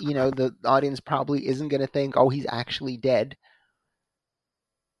that, the audience probably isn't going to think, oh, he's actually dead.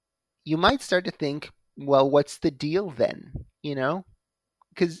 You might start to think, well, what's the deal then?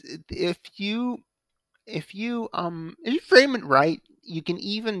 Because if you frame it right, you can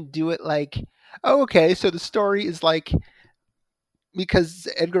even do it like, oh, okay, so the story is like, because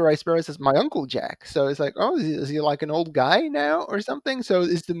Edgar Rice Burroughs says my Uncle Jack, so it's like, oh, is he like an old guy now or something? So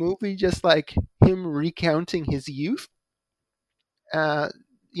is the movie just like him recounting his youth? Uh,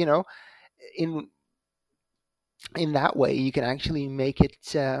 you know, in in that way, you can actually make it.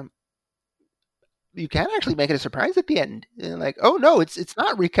 You can actually make it a surprise at the end. Like, oh no, it's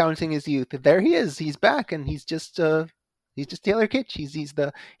not recounting his youth. There he is. He's back, and he's just Taylor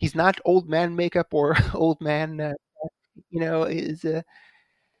Kitsch. He's not old man makeup or old man. Is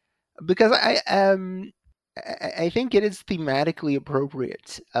because I think it is thematically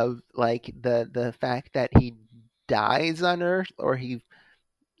appropriate of like the fact that he dies on Earth, or he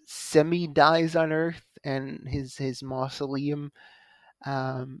semi dies on Earth, and his mausoleum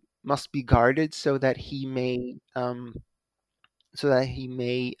must be guarded so that he may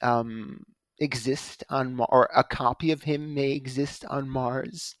exist on or a copy of him may exist on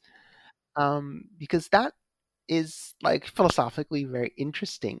Mars, because that is like philosophically very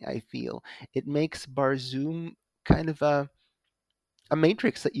interesting. I feel it makes Barzoom kind of a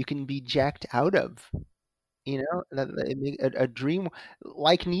matrix that you can be jacked out of. A dream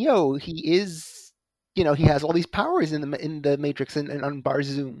like Neo. He is, he has all these powers in the Matrix and on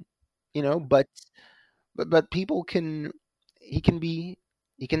Barzoom, but people can he can be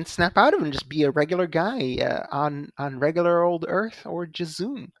he can snap out of it and just be a regular guy on regular old Earth or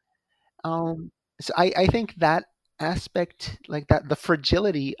Jazoom. Um, so I think that aspect, like that, the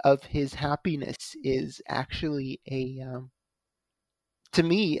fragility of his happiness is actually to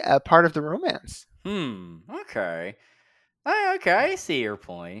me, a part of the romance. Okay. Okay, I see your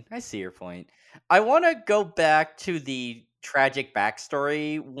point. I see your point. I want to go back to the tragic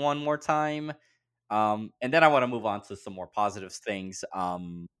backstory one more time. And then I want to move on to some more positive things.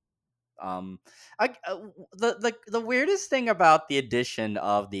 Um, the weirdest thing about the addition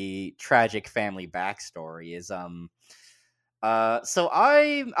of the tragic family backstory is so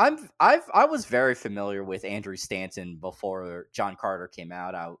I was very familiar with Andrew Stanton before John Carter came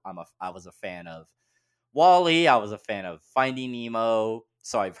out. I was a fan of Wally. I was a fan of Finding Nemo.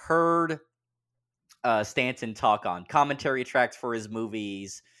 So I've heard Stanton talk on commentary tracks for his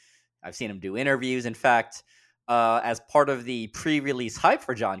movies. I've seen him do interviews. In fact, as part of the pre-release hype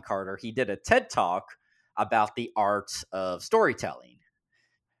for John Carter, he did a TED Talk about the art of storytelling.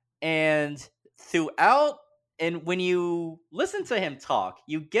 And throughout, and when you listen to him talk,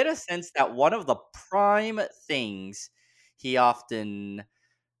 you get a sense that one of the prime things he often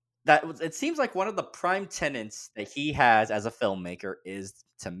that it seems like one of the prime tenets that he has as a filmmaker is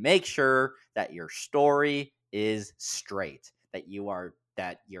to make sure that your story is straight, that your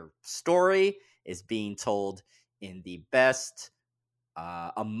story is being told in the best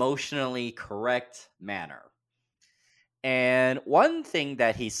emotionally correct manner. And one thing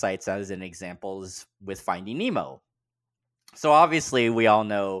that he cites as an example is with Finding Nemo. So obviously, we all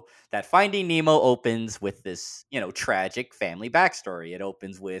know that Finding Nemo opens with this, tragic family backstory. It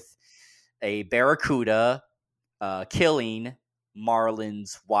opens with a barracuda killing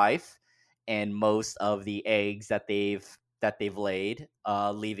Marlin's wife and most of the eggs that they've laid,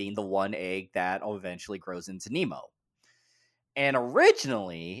 leaving the one egg that eventually grows into Nemo. And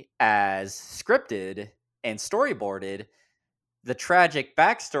originally, as scripted and storyboarded, the tragic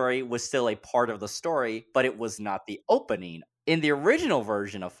backstory was still a part of the story, but it was not the opening. In the original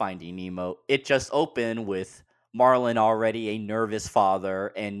version of Finding Nemo, it just opened with Marlin already a nervous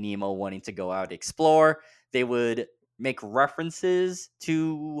father and Nemo wanting to go out and explore. They would make references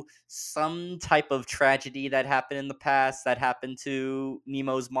to some type of tragedy that happened in the past that happened to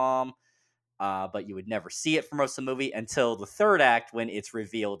Nemo's mom, but you would never see it for most of the movie until the third act when it's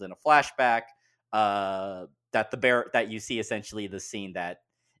revealed in a flashback that you see essentially the scene that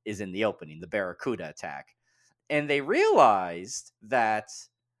is in the opening, the Barracuda attack. And they realized that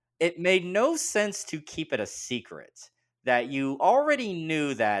it made no sense to keep it a secret. That you already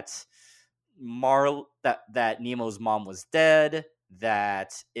knew that that Nemo's mom was dead,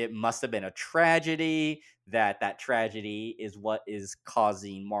 that it must have been a tragedy, that tragedy is what is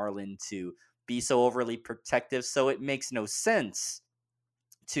causing Marlin to be so overly protective. So it makes no sense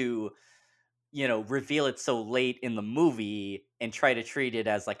to reveal it so late in the movie and try to treat it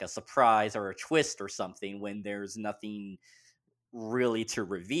as like a surprise or a twist or something when there's nothing really to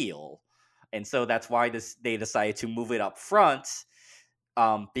reveal. And so that's why they decided to move it up front,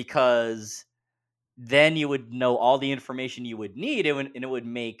 because then you would know all the information you would need, and it would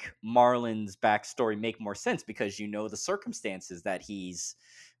make Marlin's backstory make more sense because you know the circumstances that he's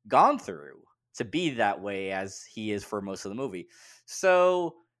gone through to be that way as he is for most of the movie.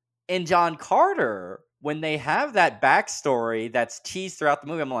 So in John Carter, when they have that backstory that's teased throughout the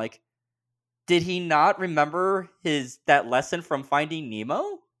movie, I'm like, did he not remember that lesson from Finding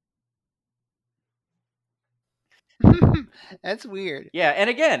Nemo? That's weird. Yeah, and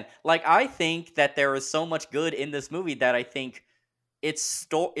again, like I think that there is so much good in this movie that I think it's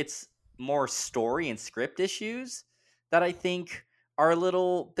more story and script issues that I think are a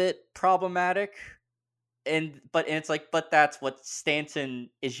little bit problematic. And it's like, but that's what Stanton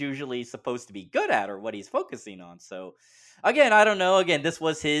is usually supposed to be good at, or what he's focusing on. So again, I don't know. Again, this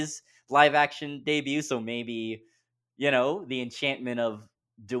was his live action debut, so maybe the enchantment of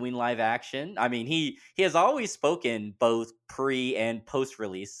doing live action. I mean, he has always spoken both pre and post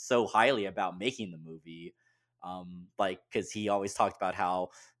release so highly about making the movie, like because he always talked about how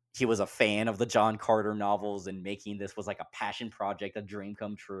he was a fan of the John Carter novels and making this was like a passion project, a dream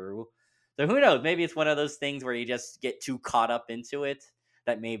come true. So who knows? Maybe it's one of those things where you just get too caught up into it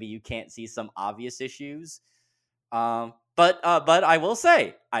that maybe you can't see some obvious issues. But I will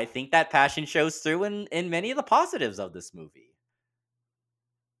say, I think that passion shows through in many of the positives of this movie.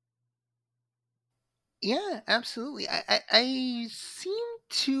 Yeah, absolutely. I seem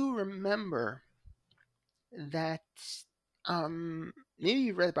to remember that maybe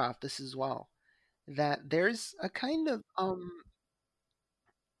you read about this as well, that there's a kind of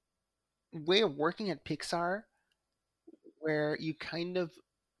way of working at Pixar where you kind of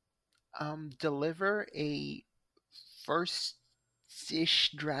deliver a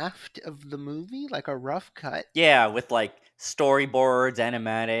first-ish draft of the movie, like a rough cut. Yeah, with like storyboards,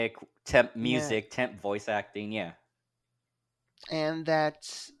 animatic, temp Yeah. music, temp voice acting. Yeah. And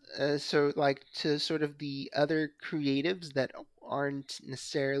that's so like to sort of the other creatives that aren't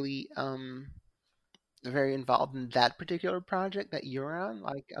necessarily very involved in that particular project that you're on,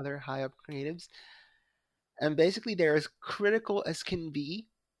 like other high up creatives. And basically they're as critical as can be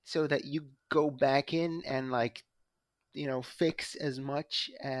so that you go back in and like fix as much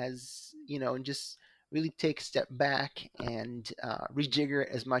as and just really take a step back and rejigger it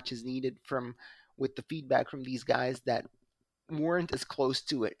as much as needed from with the feedback from these guys that weren't as close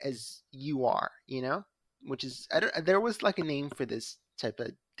to it as you are, which is there was like a name for this type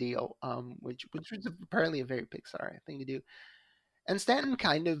of deal, which was apparently a very Pixar thing to do. And Stanton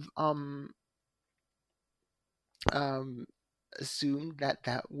kind of assumed that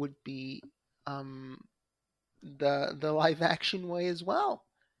that would be the live action way as well.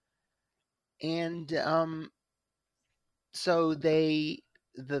 And so the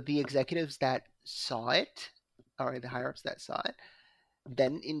executives that saw it, or the higher ups that saw it,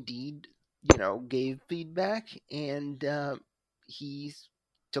 then indeed gave feedback, and he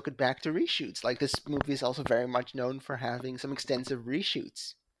took it back to reshoots. Like this movie is also very much known for having some extensive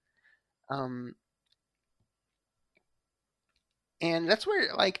reshoots. And that's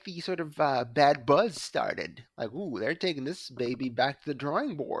where like the sort of bad buzz started. Like, ooh, they're taking this baby back to the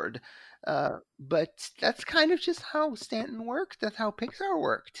drawing board. But that's kind of just how Stanton worked. That's how Pixar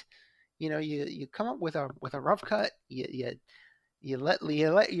worked. You come up with a rough cut. You let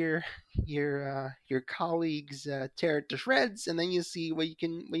your colleagues tear it to shreds, and then you see what you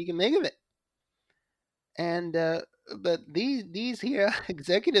can make of it. And but these here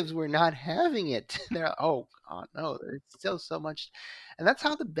executives were not having it. They're oh god no, there's still so much, and that's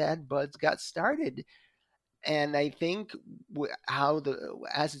how the Bad Buds got started. And I think how the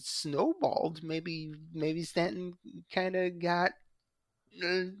as it snowballed, maybe Stanton kind of got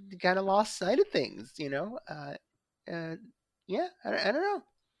kind of lost sight of things. Uh, yeah, I don't know.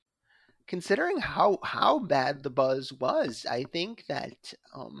 Considering how bad the buzz was, I think that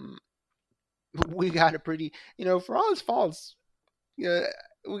we got a pretty, for all its faults, uh,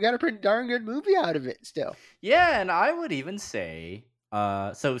 we got a pretty darn good movie out of it still. Yeah, and I would even say,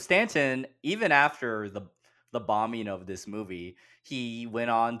 so Stanton, even after the bombing of this movie, he went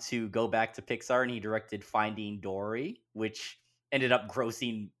on to go back to Pixar and he directed Finding Dory, which ended up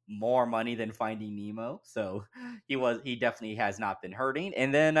grossing more money than Finding Nemo. So he definitely has not been hurting.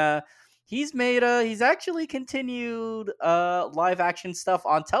 And then he's actually continued live action stuff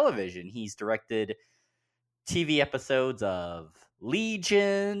on television. He's directed TV episodes of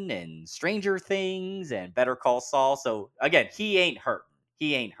Legion and Stranger Things and Better Call Saul. So again, he ain't hurting.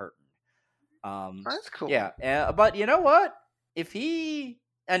 He ain't hurting. That's cool. Yeah, but you know what? If he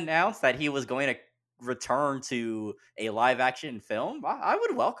announced that he was going to return to a live action film, I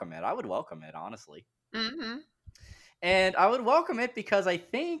would welcome it. I would welcome it, honestly. Mm-hmm. And I would welcome it because I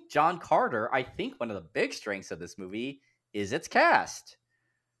think John Carter, I think one of the big strengths of this movie is its cast.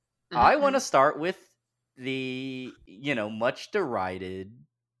 Mm-hmm. I want to start with the, much derided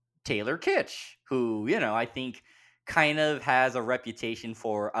Taylor Kitsch, who, I think kind of has a reputation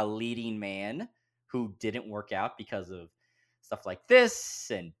for a leading man who didn't work out because of stuff like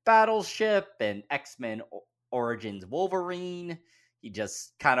this and Battleship and X-Men Origins Wolverine. He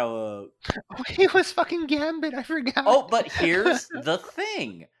just kind of... He was fucking Gambit, I forgot. Oh, but here's the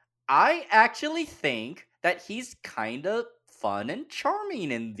thing. I actually think that he's kind of fun and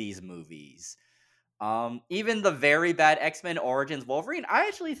charming in these movies. Even the very bad X-Men Origins Wolverine, I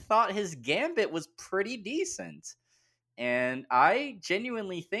actually thought his Gambit was pretty decent. And I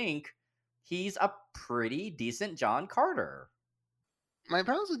genuinely think he's a pretty decent John Carter. My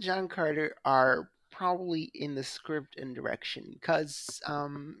problems with John Carter are probably in the script and direction, because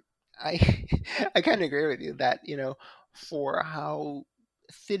I I kind of agree with you that for how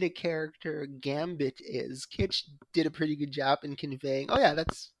thin a character Gambit is, Kitsch did a pretty good job in conveying. Oh yeah,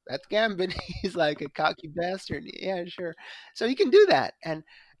 that's Gambit. He's like a cocky bastard. Yeah, sure. So he can do that, and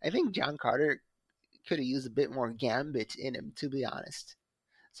I think John Carter could have used a bit more Gambit in him, to be honest.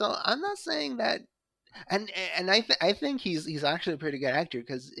 So I'm not saying that, and I think he's actually a pretty good actor,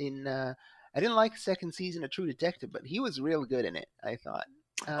 because I didn't like the second season of True Detective, but he was real good in it, I thought.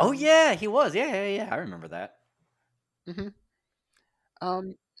 Oh yeah, he was. Yeah. I remember that. Mm-hmm.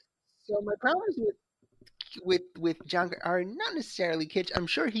 So my problems with John are not necessarily Kitsch. I'm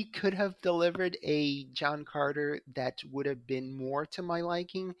sure he could have delivered a John Carter that would have been more to my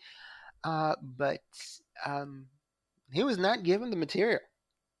liking, but he was not given the material.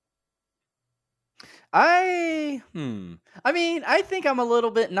 I mean, I think I'm a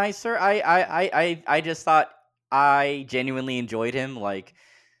little bit nicer. I just thought I genuinely enjoyed him. Like,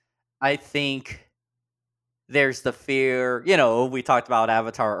 I think there's the fear. We talked about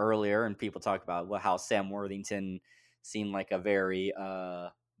Avatar earlier, and people talked about how Sam Worthington seemed like a very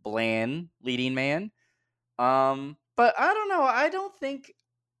bland leading man. But I don't know. I don't think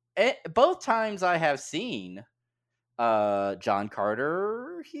both times I have seen John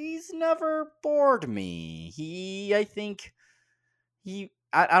Carter, he's never bored me. I think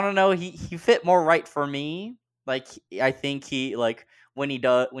I don't know, he fit more right for me. Like, I think he, like, when he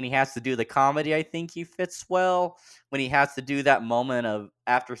has to do the comedy, I think he fits well. When he has to do that moment of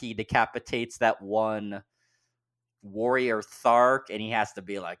after he decapitates that one warrior Thark, and he has to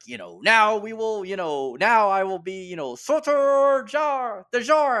be like, now we will, now I will be, Sotor Jar the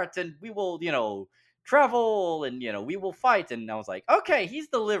Jart, and we will, travel, and we will fight. And I was like, okay, he's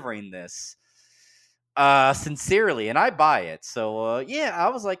delivering this sincerely, and I buy it. So yeah, I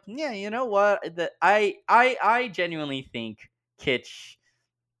was like, yeah, you know what, I genuinely think Kitsch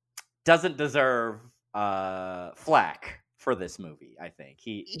doesn't deserve flack for this movie. I think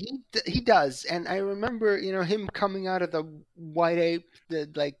he does. And I remember him coming out of the white ape,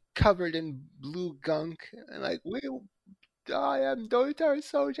 like covered in blue gunk, and like, I am Doitar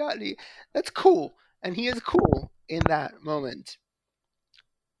Sojani. That's cool. And he is cool in that moment.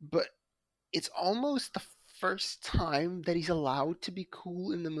 But it's almost the first time that he's allowed to be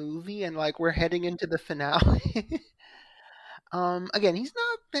cool in the movie, and like we're heading into the finale. Again, he's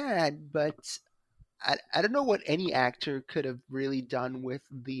not bad, but I don't know what any actor could have really done with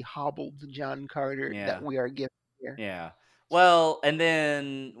the hobbled John Carter that Yeah. we are given here. Yeah. Well, and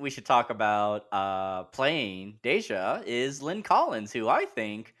then we should talk about playing Deja is Lynn Collins, who I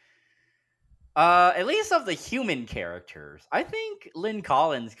think, at least of the human characters, I think Lynn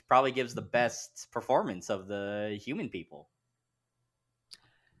Collins probably gives the best performance of the human people.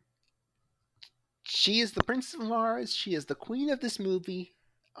 She is the Princess of Mars. She is the queen of this movie.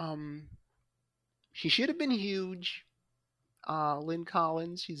 Um, she should have been huge. Lynn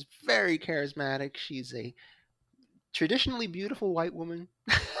Collins. She's very charismatic. She's a traditionally beautiful white woman.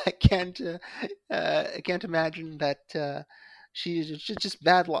 I can't imagine that she's just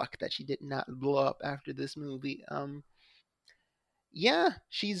bad luck that she did not blow up after this movie. Yeah,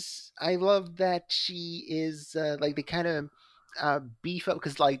 she's. I love that she is like they kind of beef up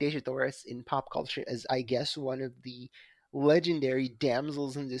because like Deja Thoris in pop culture is, I guess, one of the legendary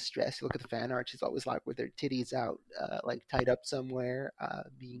damsels in distress. You look at the fan art; she's always like with her titties out, like tied up somewhere,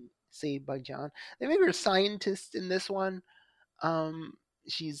 being saved by John. They make her a scientist in this one. Um,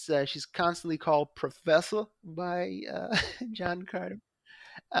 she's constantly called Professor by John Carter,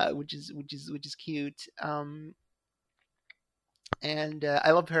 which is cute. And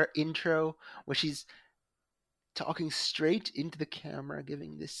I love her intro where she's talking straight into the camera,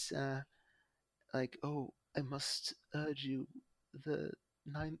 giving this like, "Oh, I must urge you, the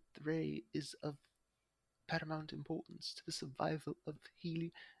ninth ray is of paramount importance to the survival of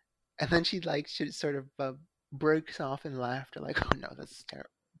Healy." And then she sort of breaks off in laughter, like, "Oh no, that's terrible."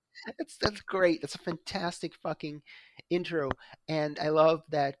 That's great. That's a fantastic fucking intro, and I love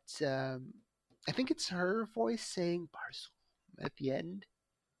that. I think it's her voice saying Barzoom at the end.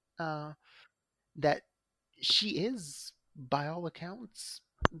 Uh, that she is, by all accounts,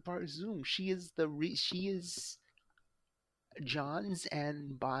 Barzoom. She is John's,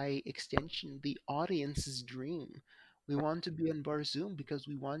 and by extension, the audience's dream. We want to be in Barzoom because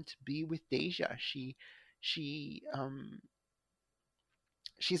we want to be with Deja. She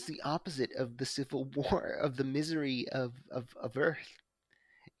she's the opposite of the civil war, of the misery of Earth.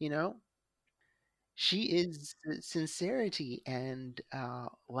 You know, she is sincerity and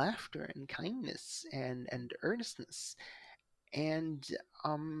laughter and kindness and earnestness, and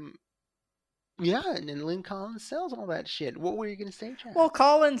um yeah, and then Lynn Collins sells all that shit. What were you gonna say, Chad? Well,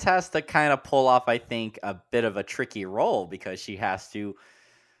 Collins has to kind of pull off, I think, a bit of a tricky role because she has to,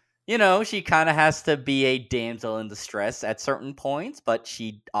 she kind of has to be a damsel in distress at certain points, but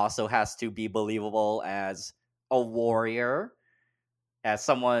she also has to be believable as a warrior, as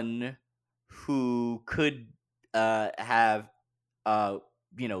someone who could have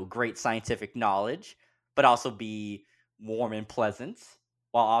great scientific knowledge, but also be warm and pleasant,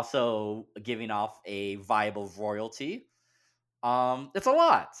 while also giving off a vibe of royalty. It's a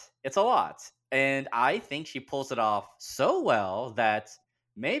lot. It's a lot. And I think she pulls it off so well that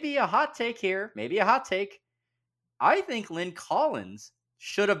maybe a hot take here, maybe a hot take. I think Lynn Collins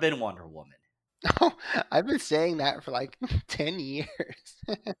should have been Wonder Woman. Oh, I've been saying that for like 10 years.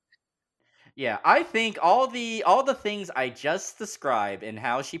 Yeah, I think all the things I just described and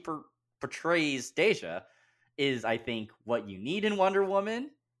how she portrays Deja is, I think, what you need in Wonder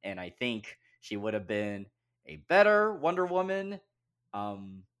Woman, and I think she would have been a better Wonder Woman.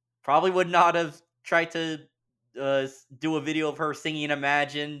 Probably would not have tried to do a video of her singing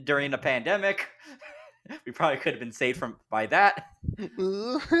Imagine during a pandemic. We probably could have been saved from by that.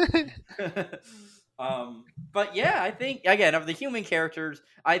 But yeah, I think again of the human characters,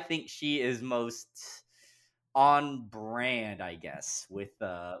 I think she is most on brand, I guess, with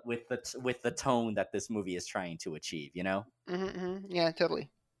the tone that this movie is trying to achieve. Yeah,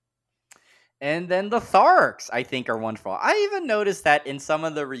 totally. And then the Tharks, I think, are wonderful. I even noticed that in some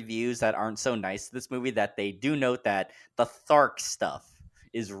of the reviews that aren't so nice to this movie, that they do note that the Thark stuff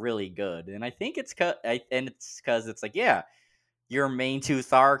is really good, and I think it's because it's like, yeah, your main two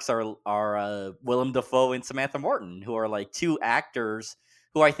Tharks are Willem Dafoe and Samantha Morton, who are like two actors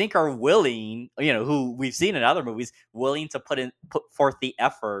who I think are willing, who we've seen in other movies, willing to put forth the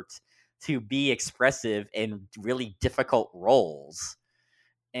effort to be expressive in really difficult roles.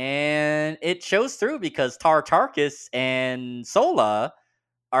 And it shows through because Tartarchus and Sola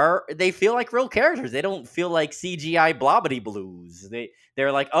they feel like real characters. They don't feel like CGI blobbity blues.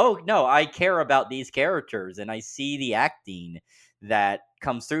 They're like, oh no, I care about these characters and I see the acting that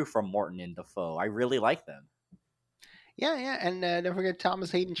comes through from Morton and Dafoe. I really like them. Yeah, and don't forget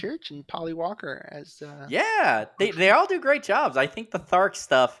Thomas Hayden Church and Polly Walker as. Yeah, they all do great jobs. I think the Thark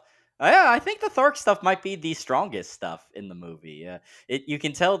stuff Yeah, I think the Thark stuff might be the strongest stuff in the movie. You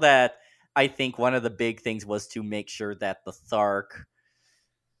can tell that. I think one of the big things was to make sure that the Thark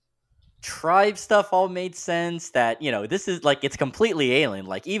tribe stuff all made sense. That this is like it's completely alien.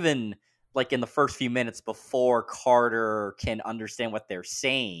 Like even like in the first few minutes before Carter can understand what they're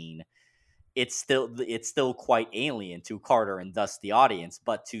saying, it's still quite alien to Carter and thus the audience.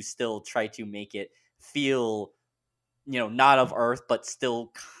 But to still try to make it feel not of Earth, but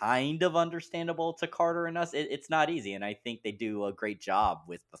still kind of understandable to Carter and us. It's not easy, and I think they do a great job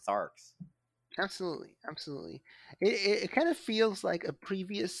with the Tharks. Absolutely, absolutely. It kind of feels like a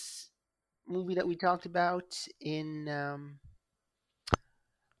previous movie that we talked about in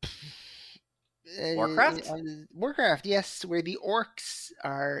Warcraft? Warcraft, yes, where the orcs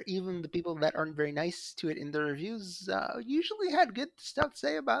are even the people that aren't very nice to it in the reviews. Usually had good stuff to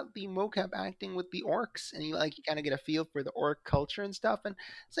say about the mocap acting with the orcs, and you kind of get a feel for the orc culture and stuff. And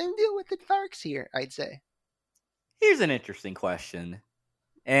same deal with the Tharks here, I'd say. Here's an interesting question,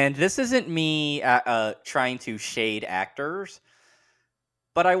 and this isn't me trying to shade actors,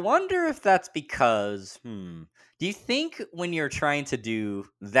 but I wonder if that's because, do you think when you're trying to do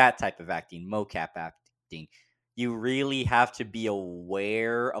that type of acting, mocap acting, you really have to be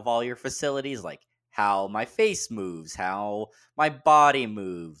aware of all your facilities, like how my face moves, how my body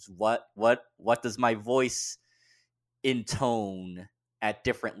moves, what does my voice intone at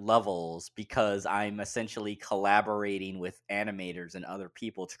different levels, because I'm essentially collaborating with animators and other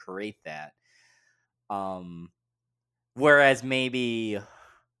people to create that. Um, Whereas maybe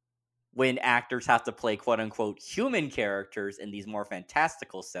when actors have to play quote unquote human characters in these more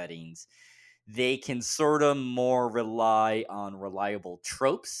fantastical settings, they can sort of more rely on reliable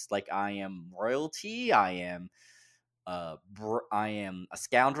tropes, like I am royalty, I am a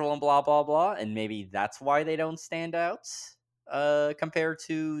scoundrel, and blah blah blah, and maybe that's why they don't stand out compared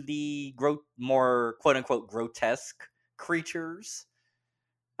to the more quote unquote grotesque creatures.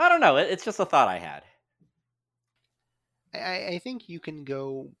 I don't know. It's just a thought I had. I think you can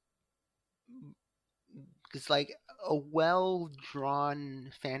go because like a well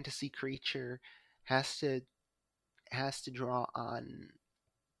drawn fantasy creature has to draw on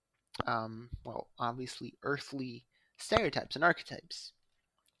well, obviously earthly stereotypes and archetypes.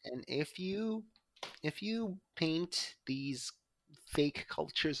 And if you paint these fake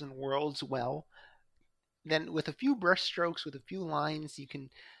cultures and worlds well, then with a few brushstrokes, with a few lines, you can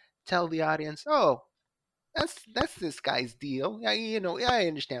tell the audience, oh, that's this guy's deal. Yeah, yeah, I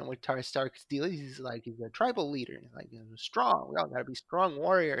understand what Tar Stark's deal is. He's a tribal leader, like strong. We all gotta be strong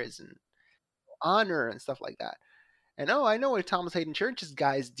warriors and honor and stuff like that. And oh, I know what Thomas Hayden Church's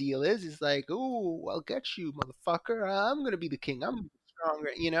guy's deal is. He's like, oh, I'll get you, motherfucker. I'm gonna be the king. I'm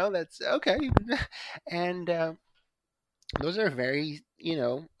stronger. That's okay. And those are very,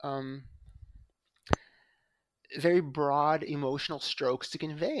 very broad emotional strokes to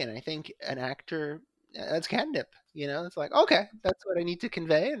convey. And I think an actor, that's catnip. It's like, okay, that's what I need to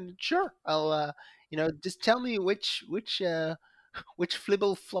convey, and sure, I'll, just tell me which flibble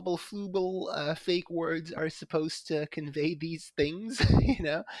flubble flooble fake words are supposed to convey these things,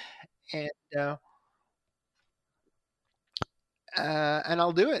 and and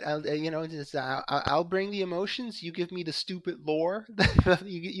I'll do it. I'll bring the emotions. You give me the stupid lore.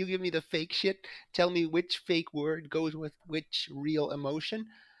 You give me the fake shit. Tell me which fake word goes with which real emotion,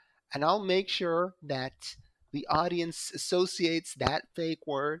 and I'll make sure that the audience associates that fake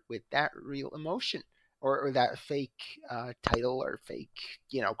word with that real emotion, or that fake title or fake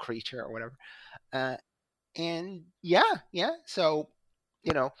creature or whatever. Uh, and yeah, yeah. So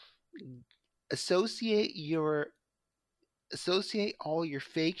you know, associate your associate all your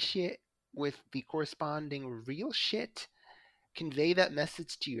fake shit with the corresponding real shit, convey that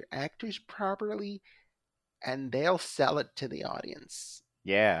message to your actors properly, and they'll sell it to the audience.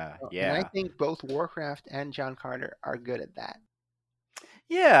 Yeah, And I yeah. think both Warcraft and John Carter are good at that.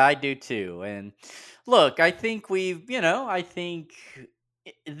 Yeah, I do too. And look, I think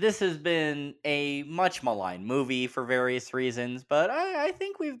this has been a much maligned movie for various reasons, but I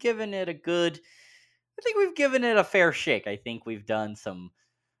think we've given it a fair shake. I think we've done some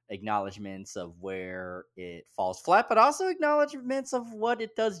acknowledgments of where it falls flat, but also acknowledgments of what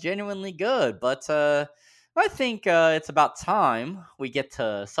it does genuinely good. But I think it's about time we get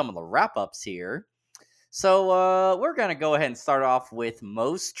to some of the wrap ups here. So we're gonna go ahead and start off with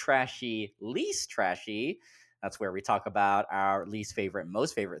most trashy, least trashy. That's where we talk about our least favorite,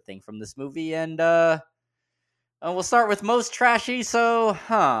 most favorite thing from this movie, and we'll start with most trashy. So,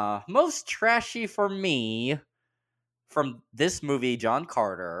 most trashy for me from this movie, John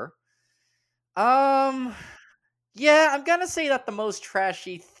Carter. Um, Yeah, I'm gonna say that the most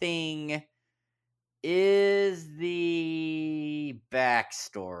trashy thing is the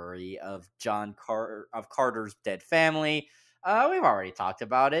backstory of Carter's dead family. We've already talked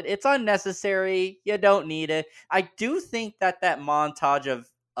about it. It's unnecessary. You don't need it. I do think that montage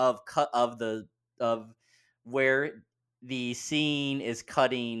of cut of the of where the scene is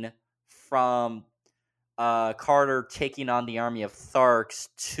cutting from Carter taking on the army of Tharks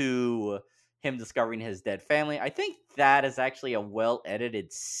to him discovering his dead family. I think that is actually a well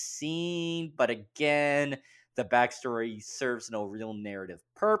edited scene, but again, the backstory serves no real narrative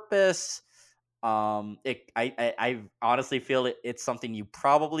purpose. I honestly feel it's something you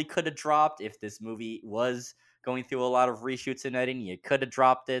probably could have dropped if this movie was going through a lot of reshoots and editing. You could have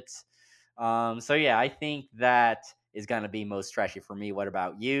dropped it. So yeah, I think that is gonna be most trashy for me. What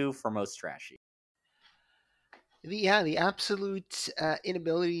about you for most trashy? The absolute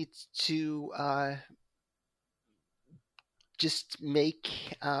inability to just make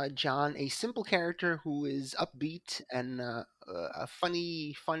John a simple character who is upbeat and a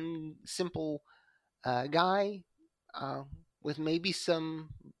funny, fun, simple guy uh, with maybe some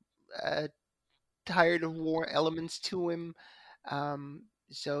uh, tired of war elements to him.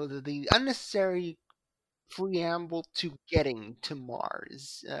 So the unnecessary preamble to getting to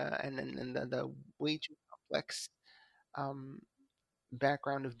Mars and the way too complex um,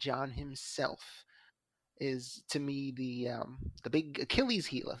 background of John himself is to me the big Achilles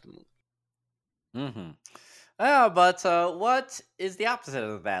heel of the movie. Mm-hmm. But what is the opposite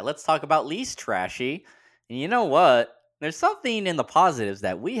of that? Let's talk about least trashy. And you know what? There's something in the positives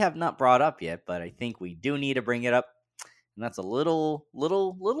that we have not brought up yet, but I think we do need to bring it up. And that's a little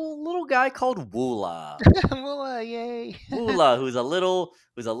guy called Woola. Well, yay! Woola, who's a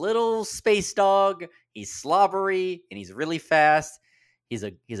little space dog. He's slobbery and he's really fast. He's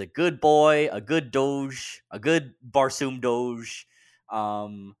a good boy, a good Doge, a good Barsoom Doge.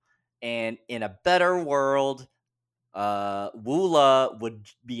 Um, and in a better world, Woola would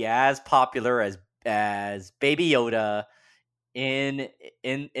be as popular as Baby Yoda in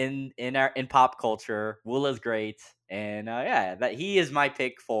in pop culture. Woola's great, and yeah, that he is my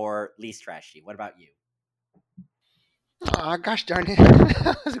pick for least trashy. What about you? Aw, gosh darn it,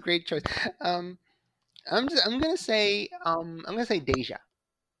 that was a great choice. Um, I'm gonna say Deja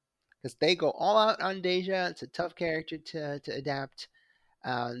because they go all out on Deja. It's a tough character to adapt.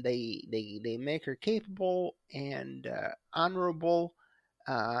 They make her capable and honorable.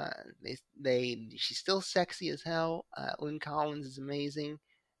 She's still sexy as hell. Lynn Collins is amazing.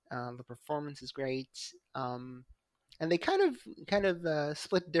 The performance is great. And they kind of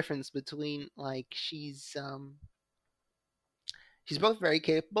split difference between like she's both very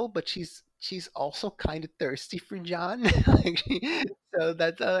capable, but she's also kind of thirsty for John. So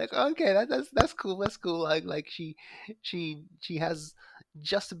that's like okay, that's cool. That's cool. Like she has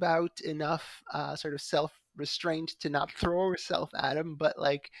just about enough sort of self restraint to not throw herself at him, but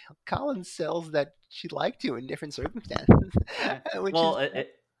like Colin sells that she'd like to in different circumstances, Yeah. which is Well,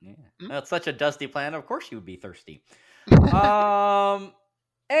 yeah. mm, That's such a dusty plan. Of course, you would be thirsty. Um.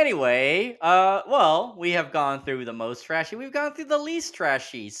 Anyway, well, we have gone through the most trashy. We've gone through the least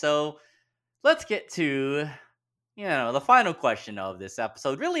trashy. So let's get to the final question of this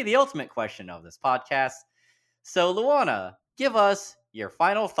episode. Really, the ultimate question of this podcast. So, Luana, give us your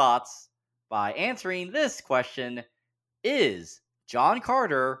final thoughts by answering this question: is John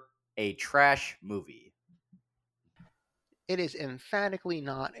Carter a trash movie? it is emphatically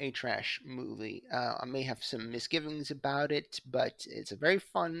not a trash movie. I may have some misgivings about it, but it's a very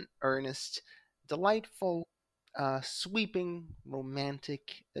fun, earnest, delightful, sweeping,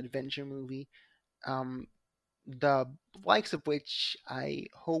 romantic adventure movie. Um, the likes of which I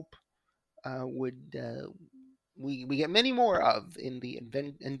hope would we get many more of in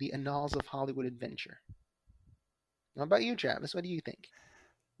the annals of Hollywood adventure. How about you, Travis? What do you think?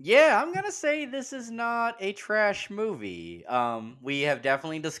 Yeah, I'm gonna say this is not a trash movie. We have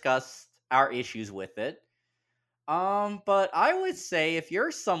definitely discussed our issues with it. But I would say if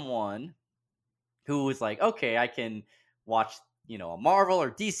you're someone who is like, okay, I can watch, a Marvel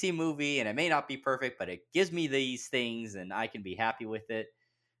or DC movie, and it may not be perfect, but it gives me these things, and I can be happy with it.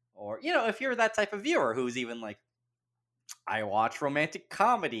 Or, if you're that type of viewer who's even like, I watch romantic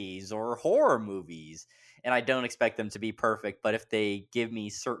comedies or horror movies, and I don't expect them to be perfect, but if they give me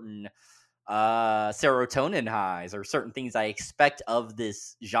certain serotonin highs or certain things I expect of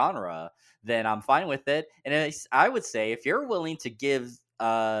this genre, then I'm fine with it. And I would say if you're willing to give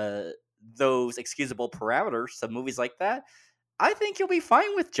those excusable parameters to movies like that, I think you'll be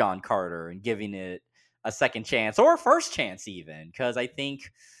fine with John Carter and giving it a second chance or a first chance, even because I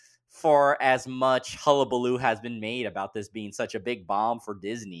think for as much hullabaloo has been made about this being such a big bomb for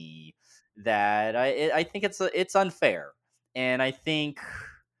Disney, that I think it's unfair. And I think,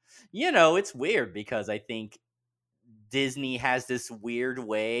 it's weird because I think Disney has this weird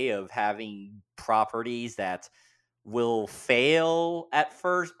way of having properties that will fail at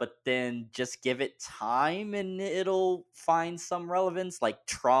first, but then just give it time and it'll find some relevance. Like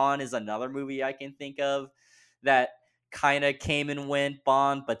Tron is another movie I can think of that kind of came and went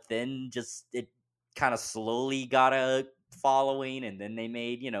Bond, but then just it kind of slowly got a following, and then they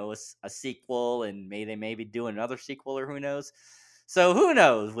made a sequel, and they maybe do another sequel, or who knows. So who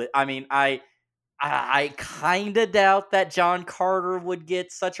knows? I mean, I kind of doubt that John Carter would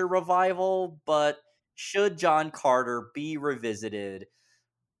get such a revival, but should John Carter be revisited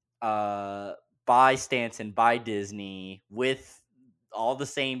by Stanton, by Disney, with all the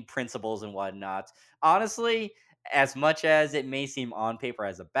same principles and whatnot, honestly, as much as it may seem on paper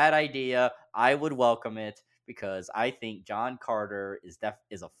as a bad idea, I would welcome it because I think John Carter is a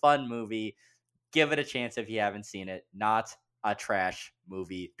fun movie. Give it a chance if you haven't seen it. Not a trash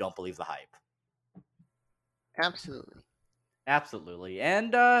movie. Don't believe the hype. Absolutely. Absolutely.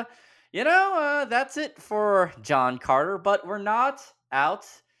 And, that's it for John Carter, but we're not out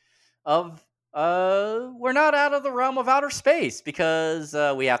of the realm of outer space because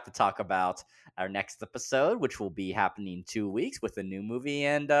we have to talk about our next episode, which will be happening in 2 weeks with a new movie.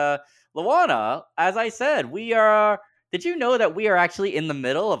 And Luana, as I said, did you know that we are actually in the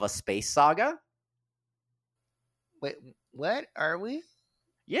middle of a space saga? Wait, what are we?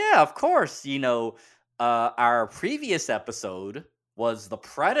 Yeah, of course. Our previous episode was The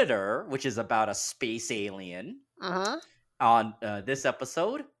Predator, which is about a space alien. Uh-huh. On this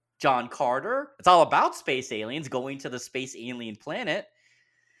episode, John Carter. It's all about space aliens going to the space alien planet.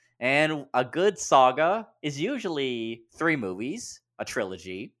 And a good saga is usually 3 movies, a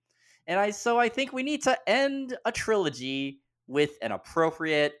trilogy. And I think we need to end a trilogy with an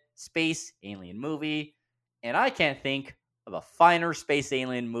appropriate space alien movie. And I can't think of a finer space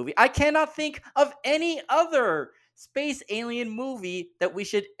alien movie. I cannot think of any other space alien movie that we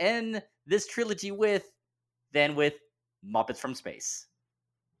should end this trilogy with than with Muppets from Space.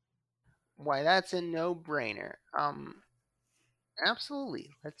 Why, that's a no-brainer.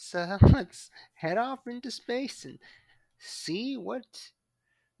 Absolutely. Let's head off into space and see what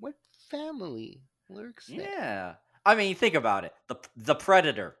family lurks there. Yeah. I mean, think about it. The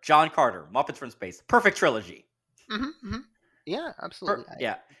Predator, John Carter, Muppets from Space. Perfect trilogy. Mm-hmm. Yeah, absolutely.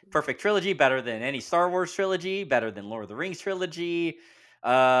 Perfect trilogy. Better than any Star Wars trilogy. Better than Lord of the Rings trilogy.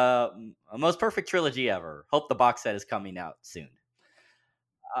 Most perfect trilogy ever. Hope the box set is coming out soon.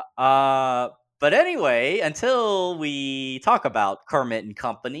 But anyway, until we talk about Kermit and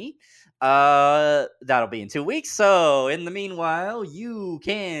Company, that'll be in 2 weeks. So in the meanwhile, you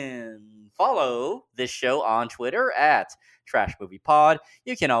can follow this show on Twitter at TrashMoviePod.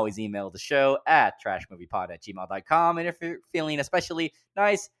 You can always email the show at trashmoviepod@gmail.com. And if you're feeling especially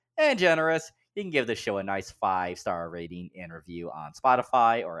nice and generous, you can give the show a nice 5-star rating and review on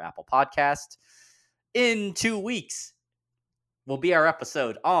Spotify or Apple Podcast. In 2 weeks will be our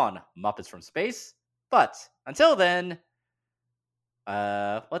episode on Muppets from Space. But until then,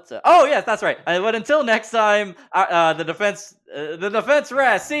 oh yes, that's right. But until next time, the defense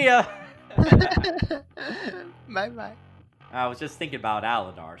rests. See ya. Bye. I was just thinking about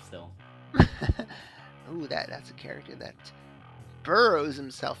Aladar still. Ooh, that's a character that burrows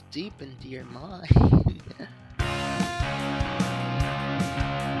himself deep into your mind.